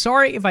that game.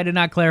 Sorry if I did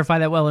not clarify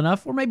that well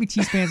enough, or maybe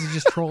T-Spans is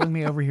just trolling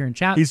me over here in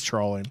chat. He's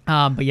trolling.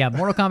 But yeah,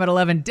 Mortal Kombat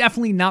 11,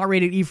 definitely not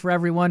rated E for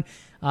everyone.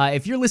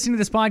 If you're listening to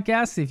this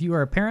podcast, if you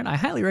are a parent, I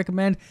highly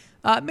recommend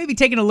maybe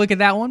taking a look at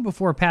that one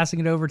before passing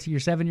it over to your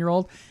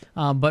 7-year-old.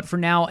 But for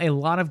now, a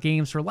lot of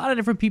games for a lot of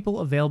different people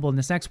available in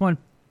this next one.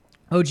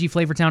 OG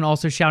Flavortown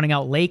also shouting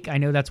out Lake. I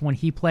know that's one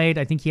he played.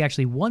 I think he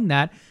actually won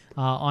that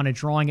on a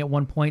drawing at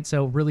one point,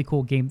 so really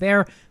cool game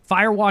there.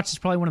 Firewatch is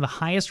probably one of the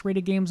highest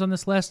rated games on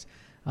this list,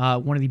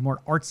 one of the more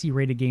artsy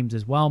rated games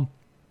as well.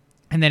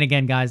 And then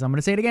again, guys, I'm going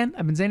to say it again.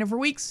 I've been saying it for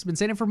weeks, been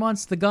saying it for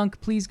months. The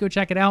Gunk, please go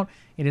check it out.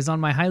 It is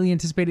on my highly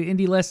anticipated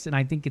indie list, and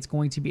I think it's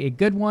going to be a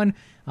good one.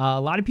 A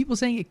lot of people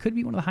saying it could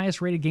be one of the highest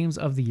rated games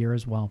of the year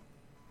as well.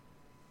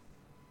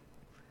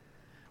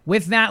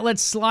 With that,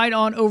 let's slide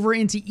on over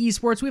into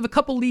esports. We have a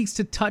couple leagues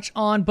to touch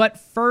on, but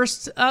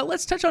first,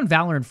 let's touch on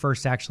Valorant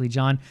first, actually,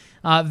 John.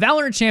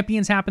 Valorant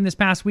Champions happened this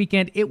past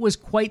weekend. It was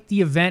quite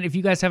the event. If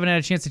you guys haven't had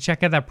a chance to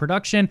check out that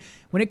production,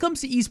 when it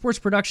comes to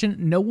esports production,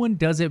 no one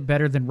does it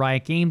better than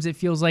Riot Games. It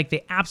feels like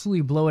they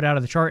absolutely blow it out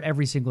of the chart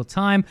every single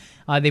time.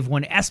 They've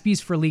won ESPYs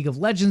for League of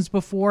Legends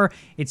before.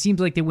 It seems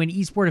like they win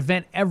esport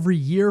event every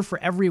year for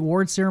every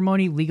award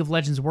ceremony. League of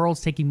Legends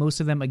Worlds taking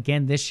most of them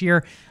again this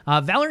year.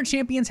 Valorant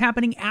Champions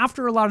happening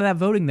after a lot of that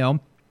voting,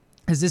 though.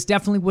 as this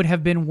definitely would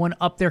have been one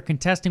up there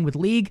contesting with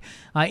League.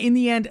 In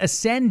the end,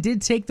 Ascend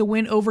did take the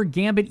win over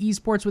Gambit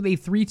Esports with a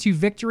 3-2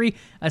 victory.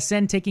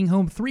 Ascend taking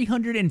home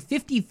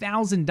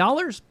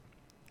 $350,000.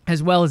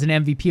 As well as an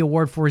MVP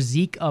award for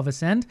Zeke of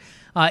Ascend.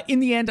 In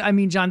the end, I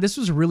mean, John, this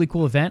was a really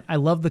cool event. I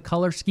love the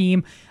color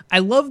scheme. I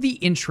love the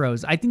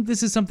intros. I think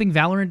this is something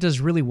Valorant does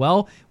really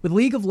well. With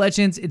League of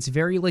Legends, it's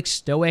very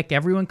stoic.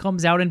 Everyone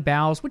comes out and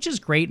bows, which is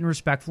great and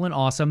respectful and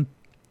awesome.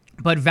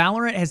 But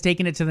Valorant has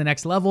taken it to the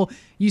next level.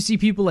 You see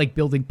people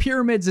building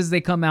pyramids as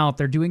they come out.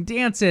 They're doing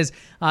dances.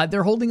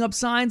 They're holding up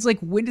signs like,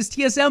 when does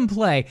TSM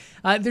play?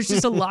 There's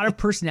just a lot of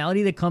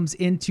personality that comes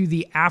into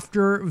the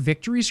after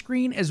victory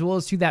screen, as well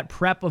as to that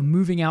prep of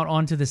moving out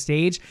onto the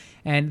stage.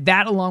 And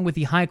that, along with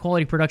the high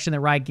quality production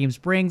that Riot Games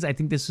brings, I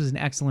think this was an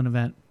excellent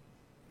event.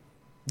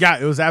 Yeah,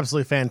 it was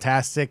absolutely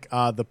fantastic.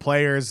 The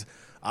players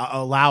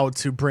allowed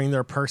to bring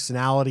their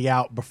personality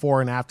out before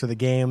and after the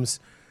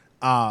games.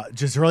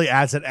 Just really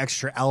adds that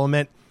extra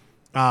element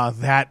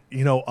that,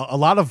 a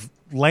lot of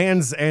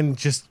LANs and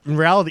just in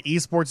reality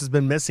esports has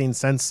been missing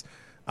since,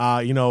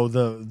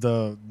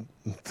 the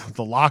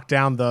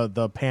lockdown,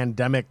 the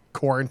pandemic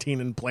quarantine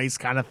in place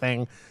kind of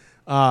thing.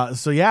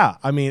 So yeah,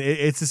 I mean,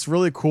 it's just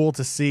really cool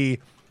to see,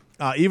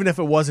 even if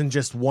it wasn't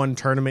just one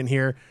tournament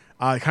here,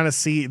 kind of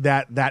see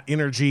that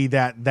energy,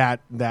 that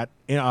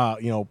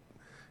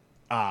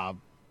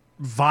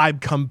vibe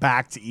come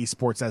back to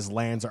esports as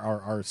LANs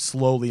are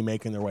slowly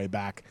making their way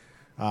back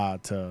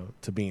to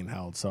being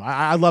held. So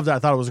I loved it. I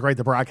thought it was great.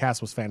 The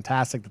broadcast was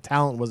fantastic. The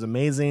talent was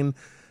amazing.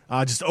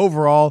 Just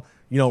overall,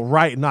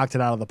 Riot knocked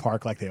it out of the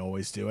park like they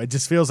always do. It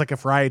just feels like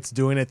if Riot's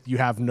doing it, you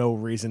have no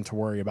reason to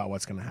worry about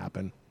what's going to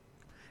happen.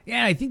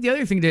 Yeah, I think the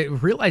other thing to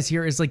realize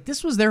here is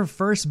this was their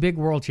first big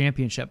world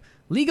championship.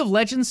 League of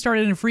Legends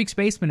started in Freak's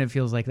Basement. It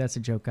feels like that's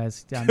a joke,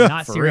 guys. I'm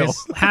not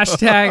serious.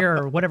 Hashtag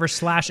or whatever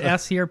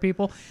 /S here,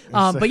 people.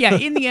 But yeah,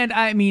 in the end,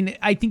 I mean,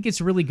 I think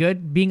it's really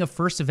good. Being a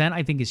first event,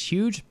 I think is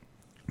huge.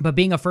 But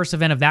being a first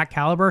event of that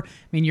caliber, I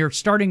mean, your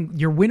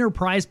winner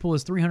prize pool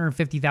is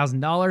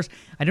 $350,000.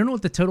 I don't know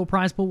what the total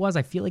prize pool was.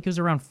 I feel like it was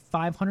around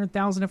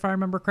 $500,000 if I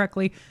remember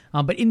correctly.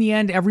 But in the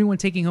end, everyone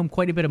taking home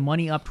quite a bit of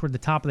money up toward the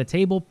top of the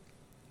table.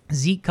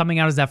 Zeke coming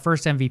out as that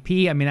first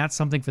MVP. I mean, that's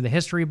something for the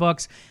history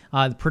books.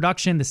 The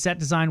production, the set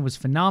design was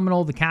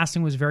phenomenal. The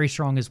casting was very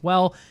strong as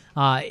well.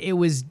 It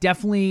was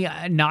definitely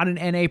not an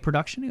NA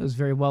production. It was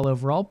very well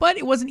overall, but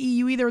it wasn't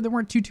EU either. There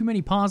weren't too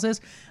many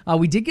pauses.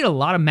 We did get a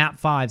lot of map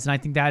 5s, and I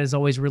think that is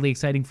always really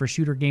exciting for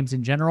shooter games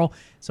in general.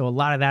 So a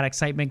lot of that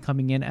excitement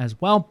coming in as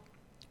well.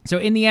 So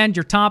in the end,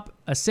 your top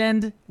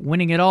Ascend,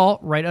 winning it all,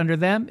 right under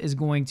them is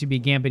going to be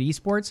Gambit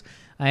Esports.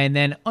 And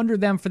then under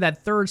them for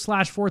that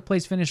 3rd/4th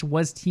place finish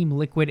was Team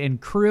Liquid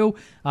and Crew.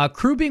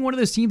 Crew being one of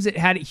those teams that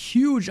had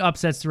huge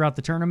upsets throughout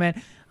the tournament.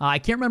 I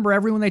can't remember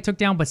everyone they took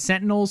down, but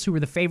Sentinels, who were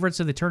the favorites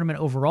of the tournament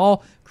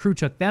overall, Crew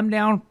took them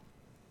down.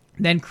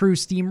 Then Crew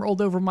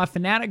steamrolled over my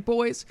Fnatic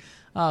boys.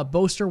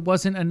 Boaster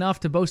wasn't enough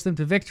to boast them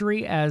to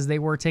victory as they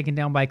were taken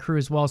down by Crew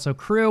as well. So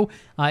Crew,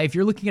 if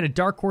you're looking at a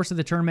dark horse of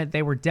the tournament,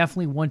 they were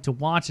definitely one to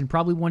watch and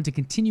probably one to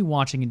continue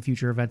watching in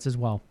future events as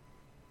well.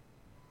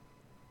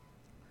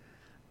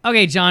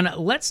 Okay, John,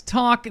 let's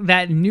talk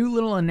that new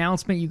little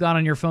announcement you got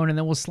on your phone, and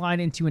then we'll slide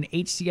into an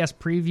HCS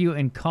preview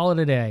and call it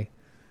a day.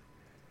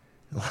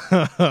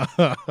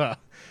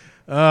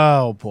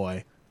 Oh,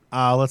 boy.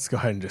 Let's go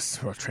ahead and just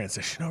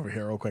transition over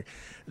here real quick.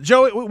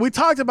 Joey, we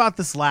talked about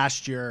this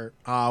last year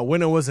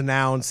when it was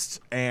announced,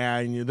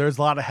 and there's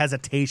a lot of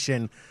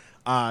hesitation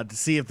to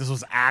see if this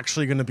was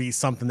actually going to be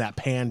something that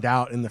panned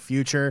out in the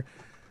future.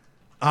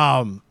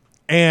 And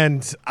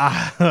it's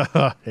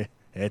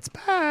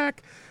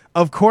back.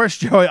 Of course,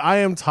 Joey, I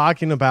am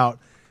talking about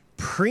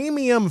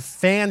premium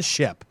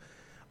fanship.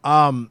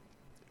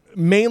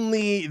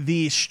 Mainly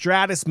the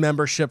Stratus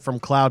membership from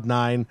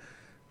Cloud9.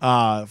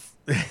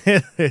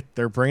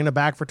 They're bringing it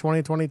back for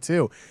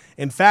 2022.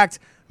 In fact,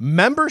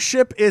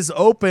 membership is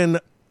open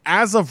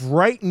as of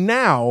right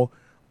now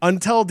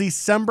until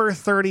December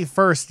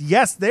 31st.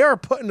 Yes, they are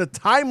putting a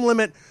time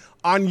limit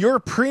on your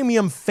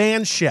premium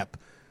fanship.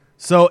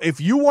 So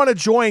if you want to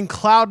join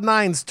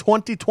Cloud9's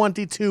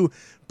 2022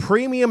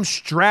 premium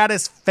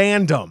Stratus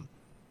fandom,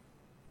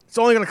 it's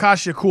only going to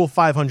cost you a cool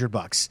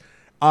 $500.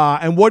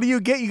 And what do? You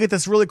get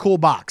this really cool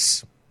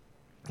box,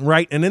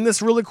 right? And in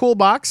this really cool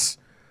box,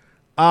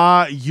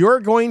 you're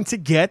going to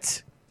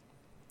get,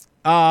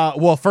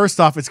 well, first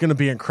off, it's going to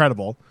be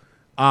incredible.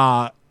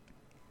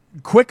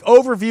 Quick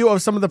overview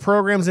of some of the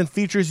programs and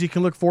features you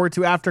can look forward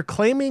to after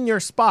claiming your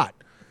spot.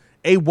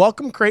 A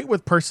welcome crate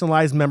with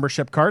personalized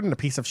membership card and a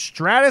piece of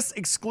Stratus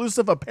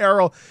exclusive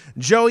apparel.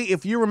 Joey,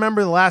 if you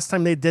remember the last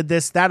time they did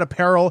this, that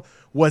apparel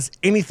was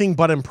anything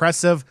but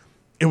impressive.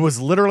 It was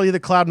literally the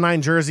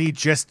Cloud9 jersey,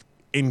 just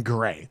in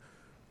gray.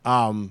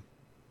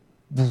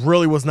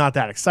 Really was not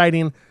that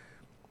exciting.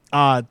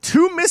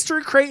 2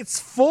 mystery crates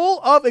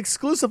full of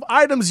exclusive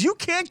items you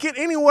can't get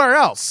anywhere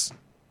else.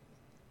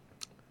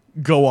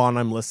 Go on,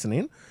 I'm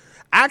listening.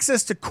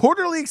 Access to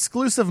quarterly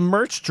exclusive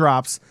merch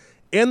drops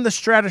in the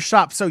Stratus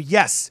shop. So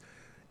yes,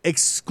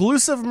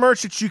 exclusive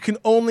merch that you can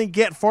only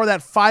get for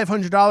that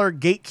 $500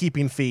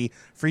 gatekeeping fee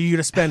for you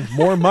to spend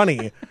more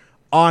money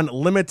on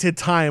limited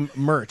time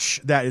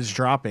merch that is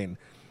dropping.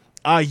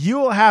 You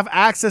will have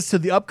access to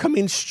the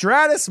upcoming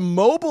Stratus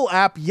mobile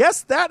app.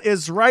 Yes, that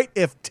is right.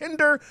 If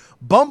Tinder,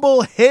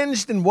 Bumble,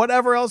 Hinged, and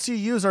whatever else you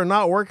use are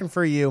not working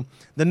for you,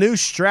 the new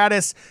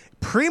Stratus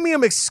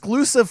premium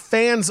exclusive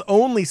fans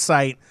only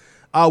site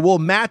will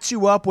match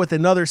you up with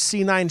another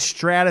C9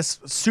 Stratus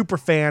super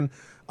fan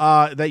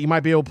that you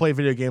might be able to play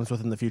video games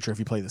with in the future if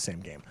you play the same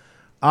game.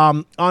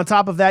 On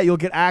top of that, you'll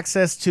get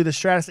access to the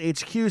Stratus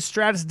HQ,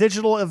 Stratus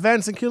digital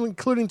events,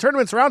 including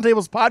tournaments,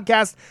 roundtables,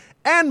 podcasts,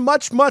 and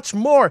much, much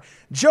more.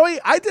 Joey,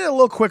 I did a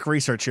little quick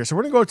research here. So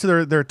we're going to go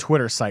to their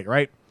Twitter site,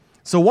 right?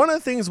 So one of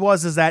the things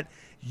is that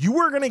you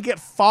were going to get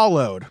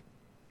followed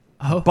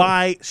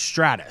by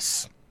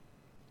Stratus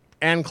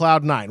and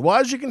Cloud9. Well,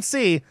 as you can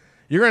see,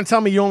 you're going to tell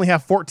me you only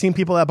have 14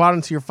 people that bought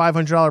into your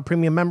 $500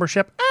 premium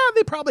membership.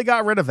 They probably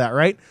got rid of that,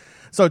 right?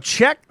 So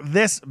check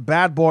this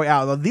bad boy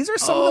out. Now, these are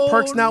some of the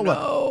perks now.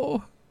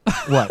 No.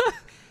 What?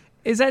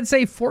 Is that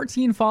say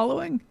 14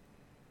 following?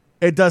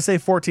 It does say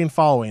 14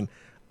 following,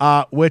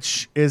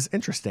 which is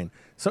interesting.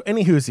 So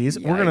any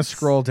whoosies, we're going to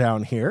scroll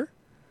down here,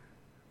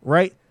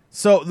 right?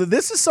 So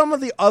this is some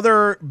of the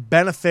other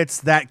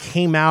benefits that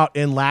came out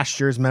in last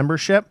year's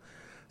membership.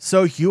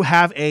 So you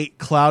have a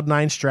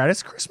Cloud9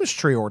 Stratus Christmas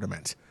tree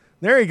ornament.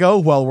 There you go.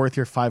 Well worth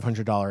your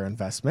 $500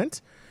 investment.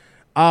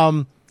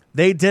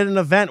 They did an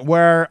event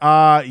where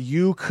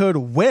you could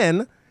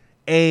win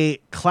a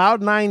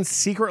Cloud9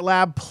 Secret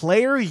Lab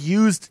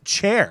player-used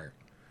chair,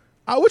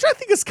 which I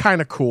think is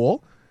kind of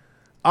cool.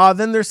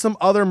 Then there's some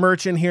other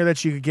merch in here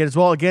that you could get as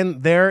well.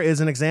 Again, there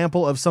is an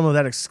example of some of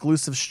that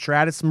exclusive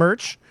Stratus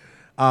merch.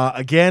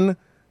 Again,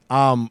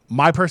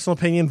 my personal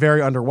opinion,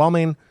 very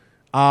underwhelming.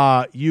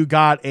 You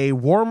got a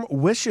Warm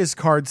Wishes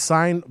card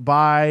signed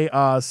by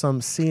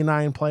some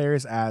C9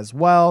 players as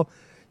well.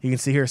 You can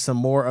see here some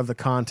more of the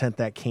content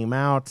that came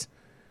out.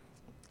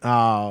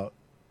 So,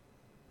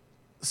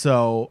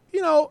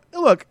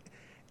 look,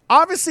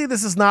 obviously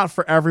this is not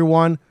for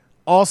everyone.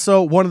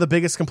 Also, one of the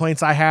biggest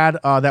complaints I had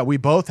that we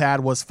both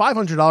had was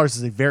 $500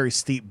 is a very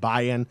steep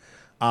buy-in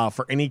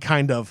for any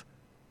kind of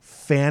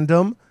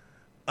fandom.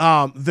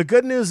 The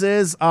good news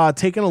is,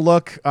 taking a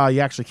look, you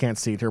actually can't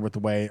see it here with the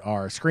way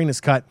our screen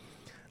is cut,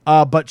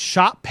 but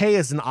Shop Pay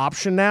is an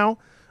option now,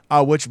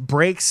 which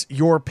breaks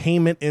your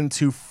payment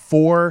into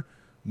 4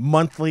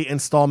 monthly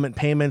installment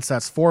payments.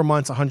 That's 4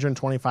 months,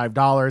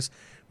 $125.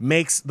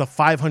 Makes the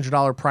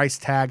 $500 price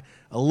tag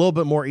a little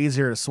bit more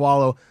easier to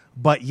swallow.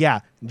 But yeah,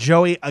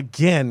 Joey,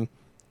 again,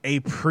 a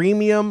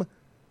premium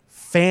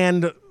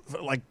fan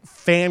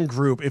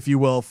group, if you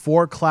will,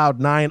 for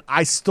Cloud9.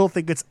 I still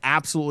think it's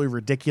absolutely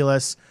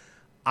ridiculous.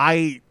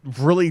 I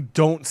really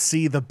don't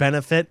see the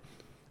benefit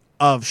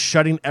of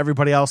shutting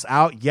everybody else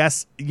out.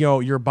 Yes,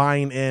 you're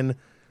buying in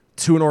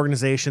to an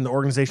organization. The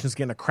organization is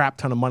getting a crap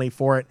ton of money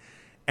for it.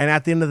 And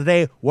at the end of the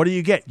day, what do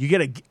you get? You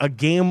get a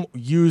game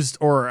used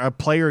or a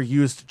player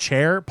used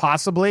chair,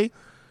 possibly,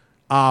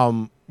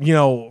 from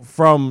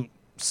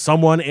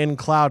someone in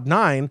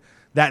Cloud9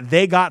 that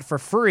they got for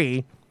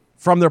free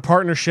from their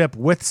partnership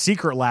with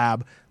Secret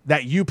Lab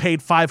that you paid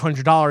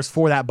 $500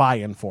 for that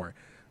buy-in for.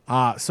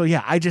 So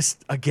yeah, I'm a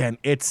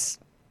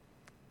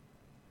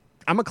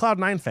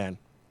Cloud9 fan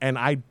and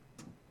I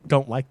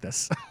don't like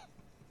this.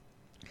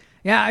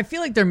 Yeah, I feel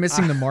like they're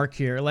missing the mark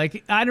here.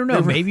 Like, I don't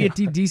know, maybe it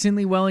did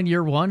decently well in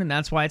year one, and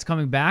that's why it's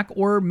coming back,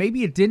 or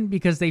maybe it didn't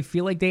because they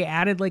feel like they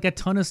added like a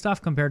ton of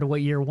stuff compared to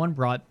what year one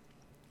brought.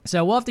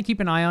 So we'll have to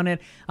keep an eye on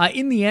it.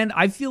 In the end,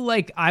 I feel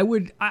like I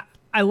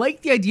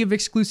like the idea of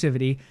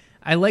exclusivity.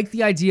 I like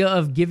the idea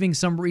of giving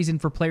some reason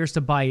for players to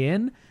buy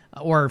in,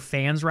 or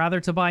fans rather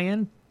to buy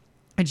in.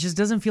 It just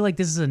doesn't feel like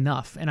this is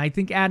enough. And I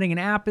think adding an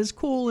app is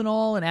cool and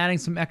all, and adding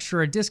some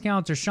extra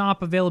discounts or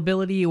shop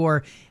availability,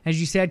 or as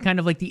you said, kind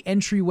of like the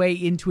entryway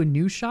into a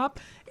new shop.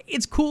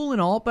 It's cool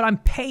and all, but I'm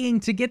paying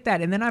to get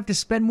that. And then I have to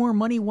spend more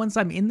money once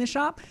I'm in the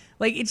shop.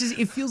 Like, it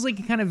feels like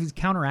it kind of is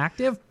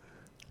counteractive.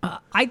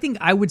 I think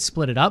I would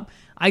split it up.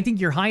 I think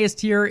your highest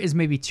tier is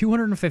maybe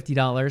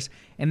 $250,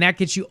 and that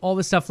gets you all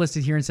the stuff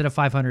listed here instead of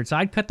 $500. So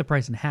I'd cut the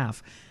price in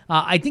half.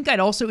 I think I'd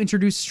also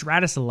introduce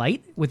Stratus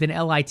Lite with an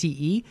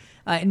LITE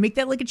and make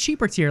that like a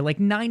cheaper tier, like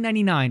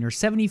 $9.99 or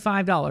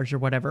 $75 or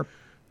whatever.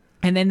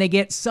 And then they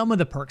get some of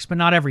the perks, but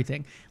not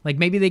everything. Like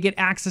maybe they get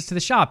access to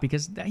the shop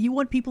because you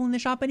want people in the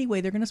shop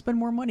anyway. They're going to spend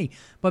more money.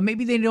 But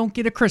maybe they don't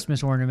get a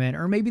Christmas ornament,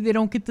 or maybe they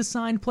don't get the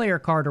signed player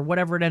card or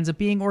whatever it ends up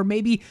being. Or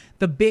maybe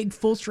the big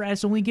full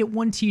Stratus only get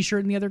one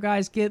t-shirt and the other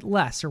guys get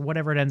less, or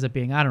whatever it ends up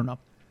being. I don't know.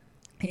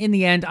 In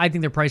the end, I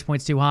think their price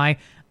point's too high.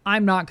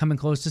 I'm not coming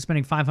close to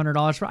spending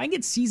 $500 for. I can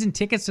get season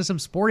tickets to some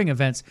sporting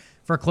events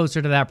for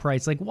closer to that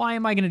price. Like, why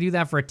am I going to do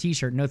that for a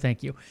t-shirt? No,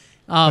 thank you.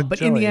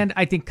 But in the end,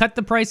 I think cut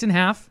the price in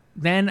half.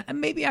 Then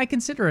maybe I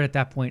consider it at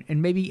that point,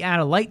 and maybe add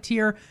a light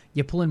tier.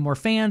 You pull in more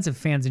fans. If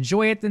fans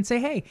enjoy it, then say,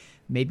 hey,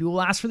 maybe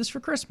we'll ask for this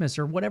for Christmas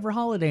or whatever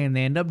holiday, and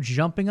they end up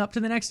jumping up to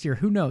the next tier.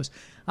 Who knows?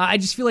 I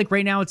just feel like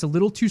right now it's a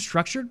little too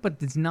structured, but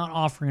it's not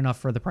offering enough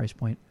for the price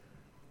point.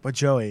 But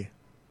Joey,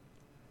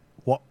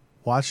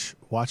 watch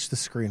the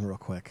screen real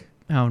quick.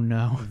 Oh,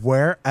 no.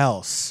 Where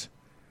else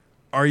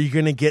are you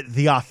going to get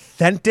the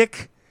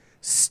authentic,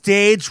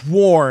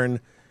 stage-worn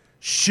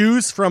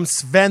shoes from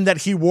Sven that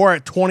he wore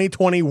at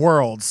 2020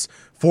 Worlds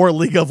for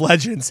League of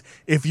Legends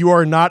if you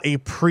are not a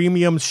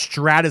premium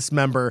Stratus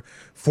member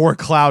for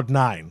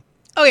Cloud9?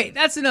 Okay,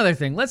 that's another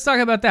thing. Let's talk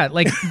about that.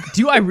 Like,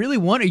 do I really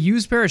want a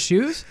used pair of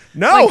shoes?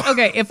 No. Like,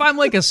 okay, if I'm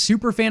like a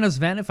super fan of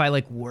Sven, if I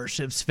like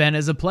worship Sven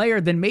as a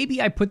player, then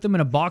maybe I put them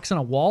in a box on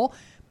a wall.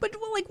 But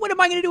like, what am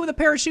I going to do with a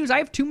pair of shoes? I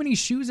have too many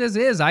shoes as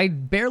is. I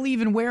barely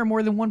even wear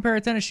more than one pair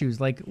of tennis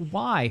shoes. Like,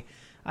 why?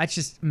 That's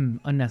just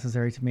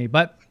unnecessary to me.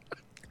 But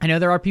I know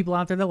there are people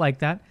out there that like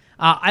that.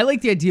 I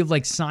like the idea of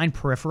like signed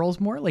peripherals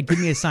more. Like, give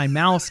me a signed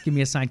mouse, give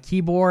me a signed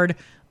keyboard.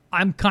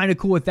 I'm kind of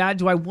cool with that.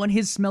 Do I want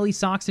his smelly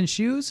socks and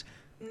shoes?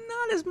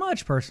 Not as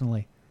much,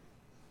 personally.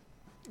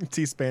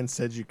 T-Span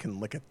said you can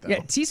lick it, though. Yeah,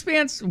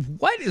 T-Spans,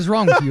 what is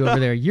wrong with you over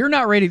there? You're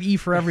not rated E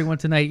for everyone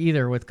tonight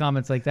either with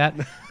comments like that.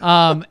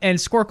 And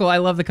Skorkle, I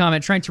love the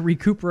comment, trying to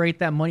recuperate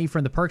that money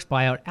from the Perks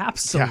buyout.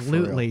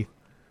 Absolutely.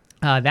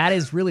 That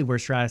is really where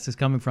Stratus is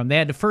coming from. They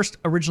had to first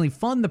originally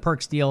fund the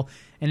Perks deal,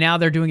 and now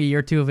they're doing a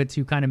year 2 of it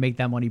to kind of make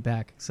that money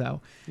back.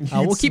 So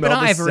we'll keep an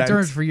eye if it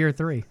returns for year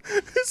 3.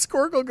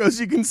 Skorkle goes,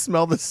 you can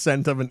smell the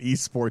scent of an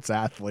esports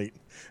athlete.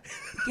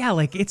 Yeah,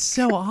 like, it's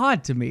so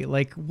odd to me.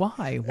 Like,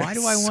 why? Why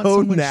do I want so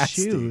someone's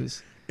nasty.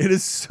 shoes? It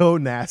is so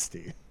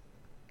nasty.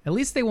 At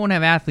least they won't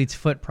have athlete's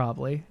foot,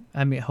 probably.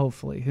 I mean,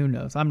 hopefully. Who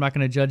knows? I'm not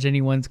going to judge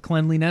anyone's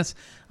cleanliness.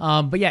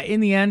 But yeah, in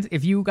the end,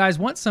 if you guys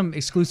want some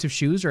exclusive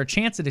shoes or a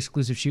chance at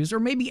exclusive shoes or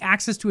maybe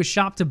access to a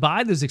shop to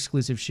buy those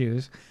exclusive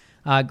shoes,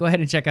 go ahead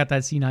and check out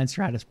that C9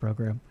 Stratus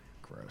program.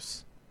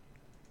 Gross.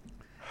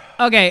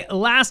 Okay,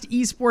 last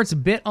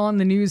esports bit on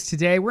the news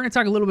today. We're going to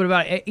talk a little bit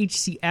about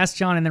HCS,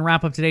 John, and then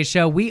wrap up today's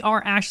show. We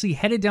are actually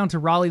headed down to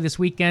Raleigh this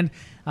weekend.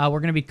 We're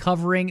going to be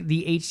covering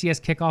the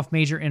HCS kickoff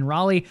major in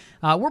Raleigh.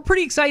 We're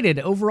pretty excited.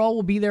 Overall,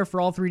 we'll be there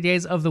for all 3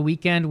 days of the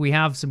weekend. We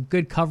have some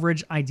good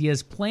coverage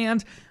ideas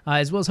planned,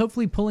 as well as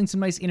hopefully pulling some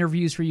nice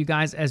interviews for you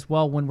guys as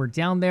well when we're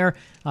down there.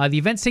 The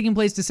event's taking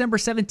place December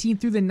 17th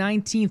through the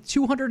 19th,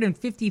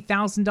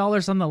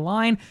 $250,000 on the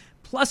line,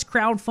 plus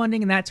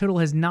crowdfunding, and that total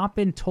has not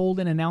been told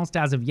and announced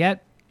as of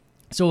yet.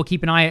 So we'll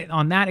keep an eye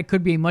on that. It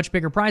could be a much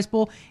bigger prize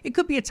pool. It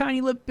could be a tiny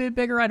little bit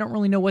bigger. I don't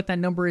really know what that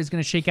number is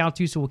going to shake out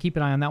to, so we'll keep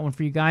an eye on that one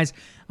for you guys.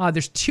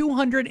 There's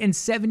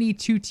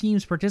 272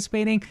 teams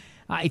participating.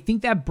 I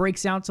think that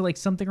breaks out to like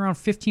something around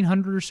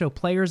 1,500 or so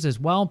players as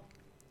well.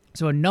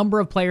 So a number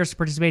of players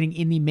participating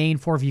in the main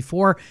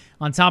 4v4.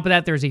 On top of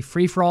that, there's a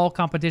free-for-all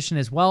competition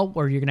as well,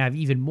 where you're going to have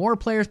even more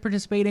players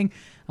participating.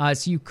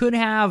 So you could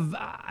have,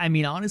 I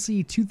mean,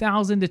 honestly,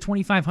 2,000 to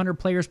 2,500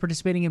 players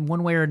participating in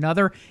one way or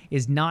another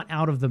is not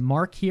out of the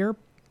mark here.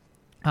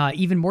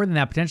 Even more than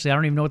that, potentially. I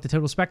don't even know what the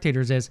total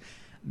spectators is.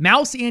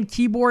 Mouse and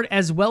keyboard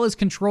as well as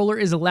controller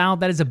is allowed.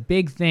 That is a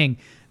big thing.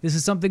 This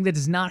is something that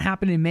does not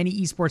happen in many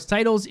esports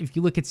titles. If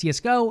you look at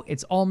CSGO,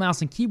 it's all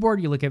mouse and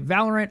keyboard. You look at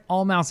Valorant,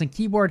 all mouse and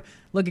keyboard.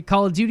 Look at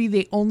Call of Duty,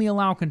 they only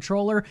allow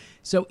controller.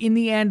 So in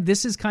the end,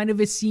 this is kind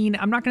of a scene.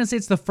 I'm not going to say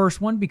it's the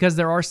first one because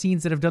there are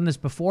scenes that have done this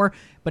before,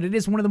 but it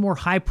is one of the more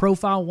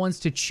high-profile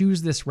ones to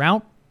choose this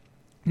route.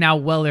 Now,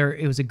 whether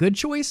it was a good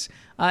choice,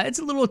 it's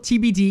a little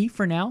TBD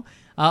for now.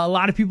 A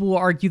lot of people will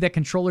argue that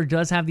controller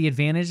does have the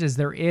advantage as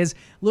there is a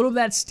little of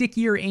that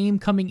stickier aim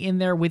coming in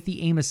there with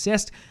the aim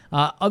assist.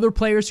 Other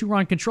players who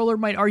run controller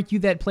might argue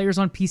that players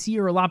on PC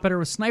are a lot better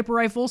with sniper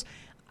rifles.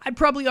 I'd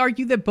probably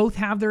argue that both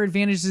have their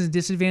advantages and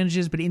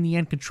disadvantages, but in the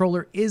end,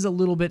 controller is a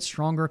little bit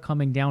stronger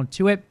coming down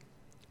to it.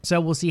 So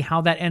we'll see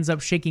how that ends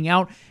up shaking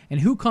out and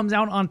who comes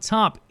out on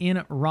top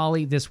in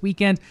Raleigh this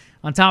weekend.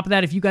 On top of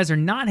that, if you guys are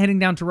not heading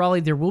down to Raleigh,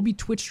 there will be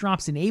Twitch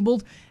drops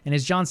enabled. And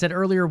as John said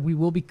earlier, we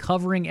will be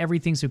covering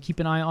everything. So keep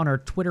an eye on our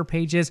Twitter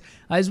pages,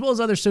 as well as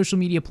other social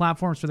media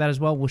platforms for that as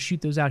well. We'll shoot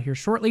those out here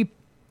shortly.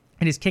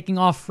 It is kicking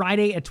off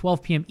Friday at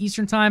 12 p.m.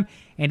 Eastern time,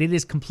 and it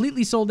is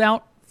completely sold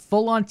out,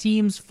 full on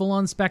teams, full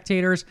on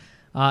spectators.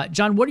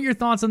 John, what are your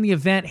thoughts on the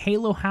event?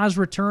 Halo has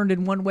returned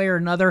in one way or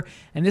another,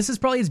 and this is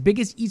probably its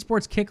biggest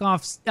esports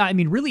kickoffs, I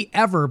mean, really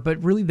ever,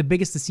 but really the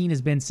biggest the scene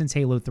has been since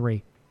Halo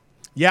 3.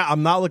 Yeah,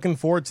 I'm not looking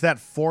forward to that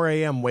 4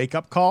 a.m.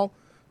 wake-up call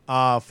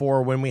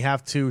for when we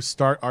have to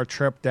start our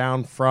trip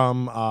down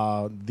from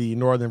the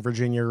Northern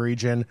Virginia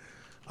region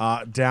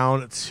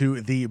down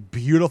to the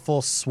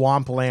beautiful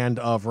swampland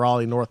of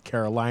Raleigh, North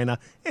Carolina.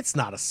 It's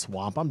not a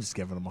swamp. I'm just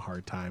giving them a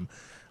hard time.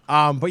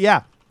 But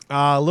yeah.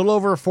 A little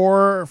over a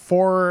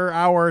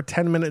 4-hour,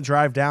 10-minute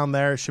drive down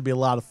there. Should be a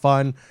lot of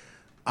fun.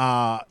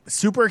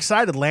 Super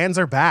excited. LANs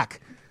are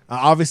back.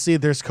 Obviously,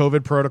 there's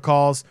COVID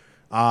protocols.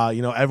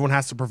 Everyone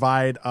has to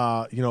provide,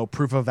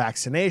 proof of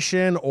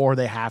vaccination, or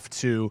they have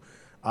to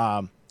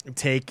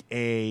take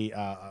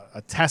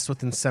a test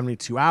within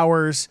 72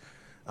 hours.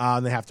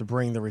 They have to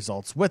bring the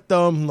results with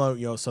them.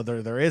 So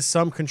there is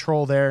some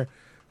control there.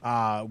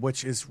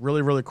 Which is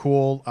really, really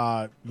cool.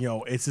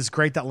 It's just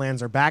great that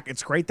LANs are back.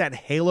 It's great that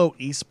Halo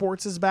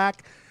Esports is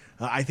back.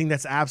 I think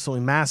that's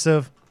absolutely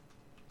massive.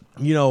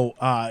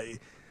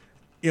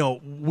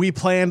 we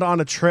planned on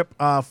a trip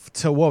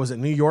to, what was it,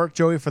 New York,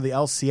 Joey, for the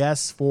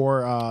LCS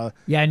for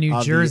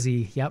New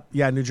Jersey.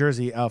 New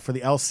Jersey for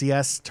the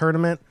LCS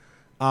tournament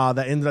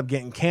that ended up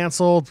getting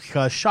canceled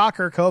because,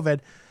 shocker, COVID.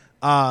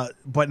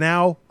 But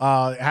now,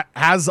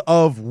 as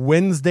of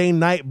Wednesday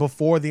night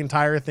before the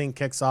entire thing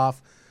kicks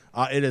off,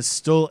 it is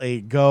still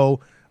a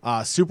go.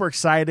 Super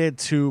excited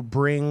to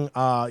bring the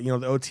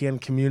OTN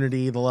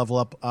community, the Level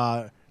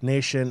Up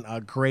Nation,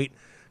 great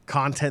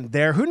content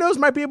there. Who knows,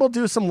 might be able to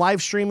do some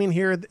live streaming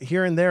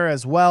here and there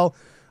as well.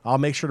 I'll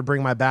make sure to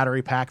bring my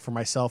battery pack for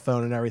my cell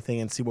phone and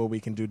everything and see what we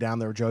can do down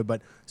there, Joey.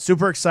 But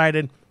super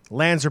excited.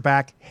 LANs are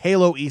back.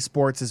 Halo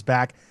Esports is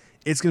back.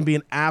 It's going to be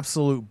an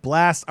absolute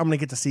blast. I'm going to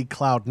get to see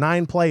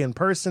Cloud9 play in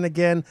person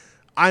again.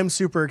 I'm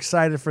super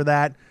excited for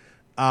that.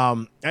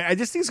 I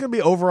just think it's going to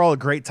be overall a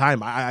great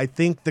time. I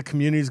think the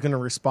community is going to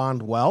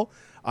respond well,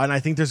 and I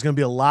think there's going to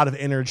be a lot of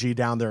energy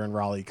down there in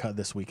Raleigh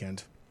this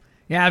weekend.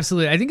 Yeah,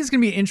 absolutely. I think it's going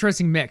to be an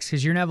interesting mix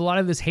because you're going to have a lot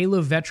of this Halo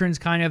veterans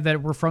kind of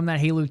that were from that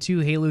Halo 2,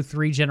 Halo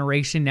 3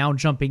 generation now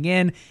jumping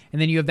in. And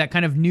then you have that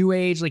kind of new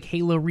age, like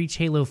Halo Reach,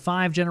 Halo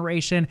 5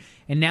 generation.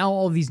 And now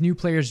all of these new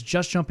players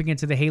just jumping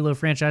into the Halo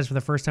franchise for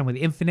the first time with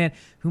Infinite,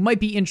 who might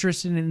be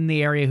interested in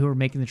the area, who are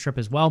making the trip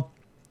as well.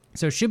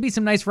 So it should be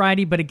some nice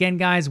variety. But again,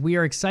 guys, we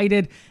are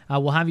excited.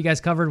 We'll have you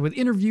guys covered with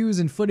interviews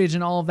and footage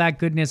and all of that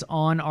goodness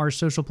on our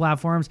social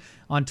platforms,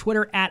 on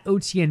Twitter at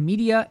OTN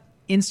Media,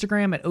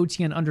 Instagram at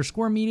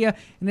OTN_media.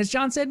 And as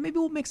John said, maybe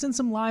we'll mix in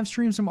some live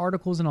streams, some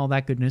articles, and all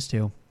that goodness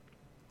too.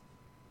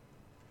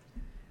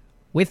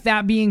 With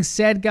that being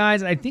said,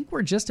 guys, I think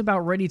we're just about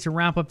ready to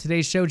wrap up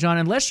today's show, John,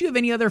 unless you have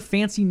any other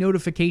fancy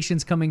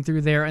notifications coming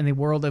through there in the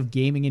world of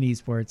gaming and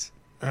esports.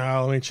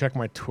 Let me check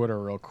my Twitter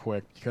real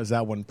quick because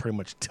that one pretty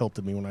much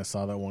tilted me when I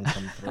saw that one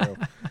come through.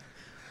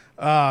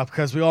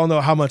 Because we all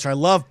know how much I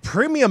love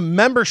premium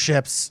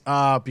memberships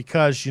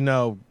because,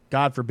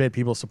 God forbid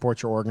people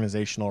support your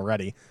organization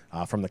already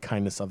from the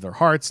kindness of their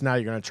hearts. Now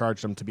you're going to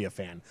charge them to be a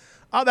fan.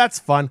 Oh, that's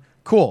fun.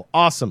 Cool.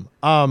 Awesome.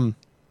 I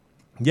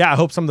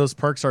hope some of those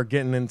perks are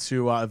getting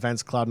into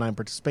events Cloud9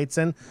 participates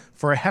in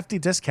for a hefty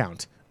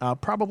discount.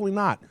 Probably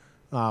not.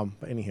 But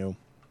anywho.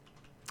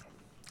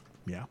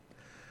 Yeah.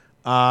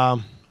 Are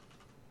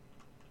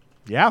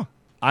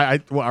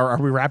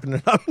we wrapping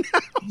it up now?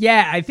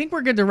 Yeah, I think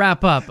we're good to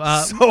wrap up.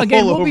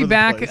 Again, we'll be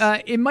back.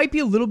 It might be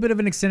a little bit of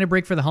an extended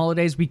break for the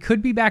holidays. We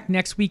could be back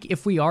next week.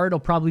 If we are, it'll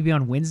probably be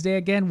on Wednesday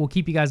again. We'll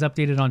keep you guys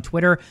updated on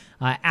Twitter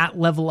at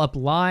Level Up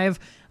Live.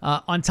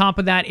 On top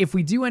of that, if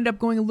we do end up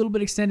going a little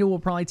bit extended, we'll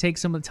probably take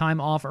some of the time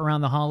off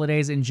around the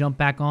holidays and jump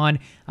back on.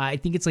 I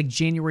think it's like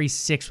January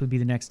 6th would be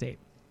the next date.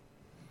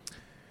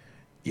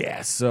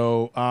 Yeah,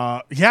 so,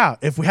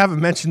 if we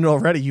haven't mentioned it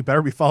already, you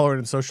better be following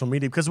it on social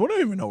media because we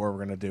don't even know what we're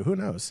going to do. Who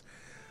knows?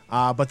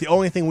 But the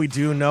only thing we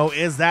do know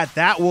is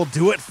that will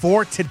do it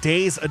for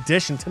tonight's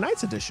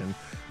edition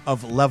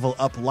of Level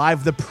Up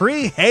Live, the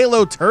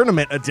pre-Halo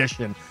Tournament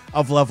edition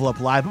of Level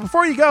Up Live. But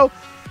before you go,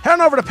 head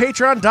on over to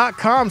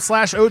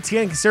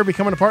patreon.com/OTN. Consider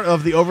becoming a part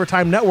of the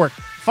Overtime Network.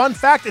 Fun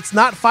fact, it's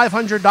not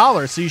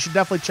 $500, so you should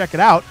definitely check it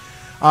out.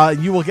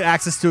 You will get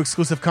access to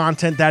exclusive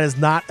content that is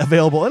not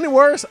available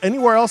anywhere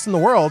else in the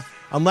world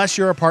unless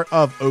you're a part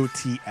of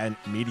OTN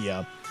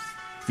Media.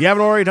 If you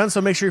haven't already done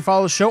so, make sure you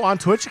follow the show on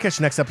Twitch to catch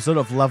the next episode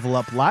of Level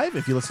Up Live.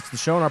 If you listen to the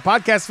show on our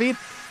podcast feed,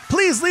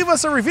 please leave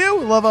us a review.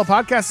 Level Up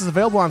Podcast is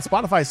available on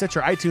Spotify,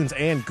 Stitcher, iTunes,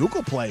 and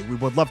Google Play. We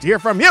would love to hear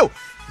from you.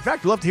 In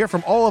fact, we'd love to hear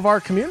from all of our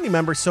community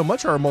members. So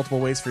much are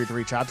multiple ways for you to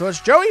reach out to us.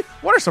 Joey,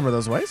 what are some of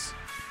those ways?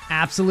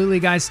 Absolutely,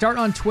 guys. Start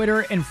on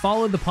Twitter and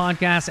follow the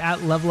podcast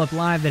at Level Up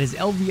Live. That is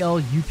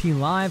LVLUP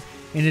Live.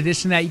 In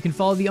addition to that, you can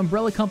follow the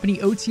umbrella company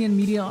OTN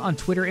Media on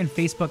Twitter and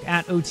Facebook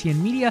at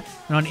OTN Media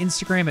and on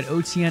Instagram at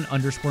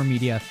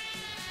OTN_media.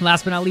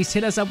 Last but not least,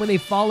 hit us up with a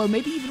follow,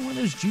 maybe even one of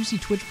those juicy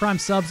Twitch Prime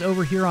subs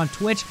over here on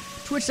Twitch,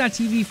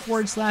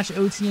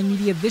 twitch.tv/OTN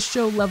Media. This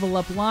show, Level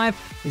Up Live,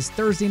 is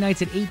Thursday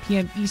nights at 8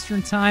 p.m.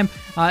 Eastern Time.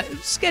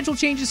 Schedule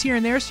changes here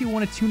and there, so you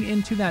want to tune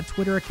into that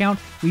Twitter account.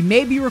 We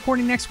may be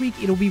recording next week.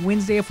 It'll be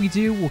Wednesday if we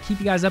do. We'll keep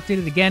you guys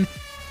updated again.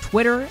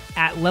 Twitter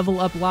at Level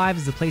Up Live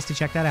is the place to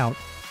check that out.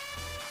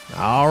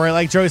 All right,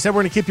 like Joey said,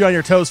 we're going to keep you on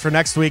your toes for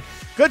next week.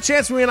 Good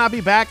chance we may not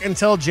be back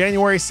until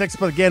January 6th,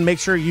 but again, make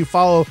sure you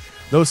follow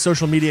those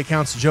social media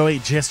accounts Joey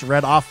just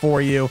read off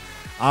for you.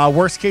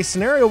 Worst case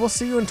scenario, we'll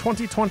see you in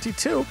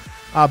 2022.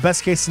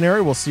 Best case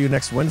scenario, we'll see you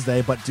next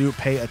Wednesday, but do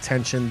pay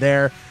attention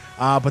there.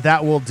 But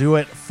that will do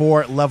it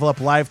for Level Up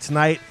Live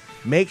tonight.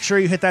 Make sure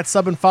you hit that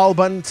sub and follow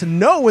button to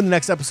know when the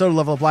next episode of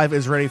Level Up Live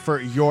is ready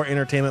for your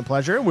entertainment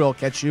pleasure. We'll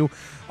catch you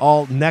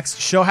all next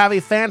show. Have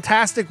a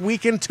fantastic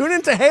weekend. Tune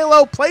into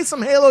Halo. Play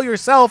some Halo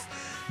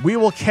yourself. We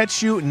will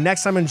catch you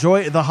next time.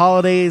 Enjoy the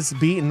holidays.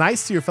 Be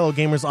nice to your fellow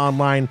gamers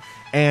online.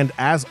 And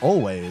as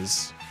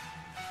always,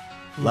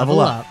 level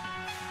up.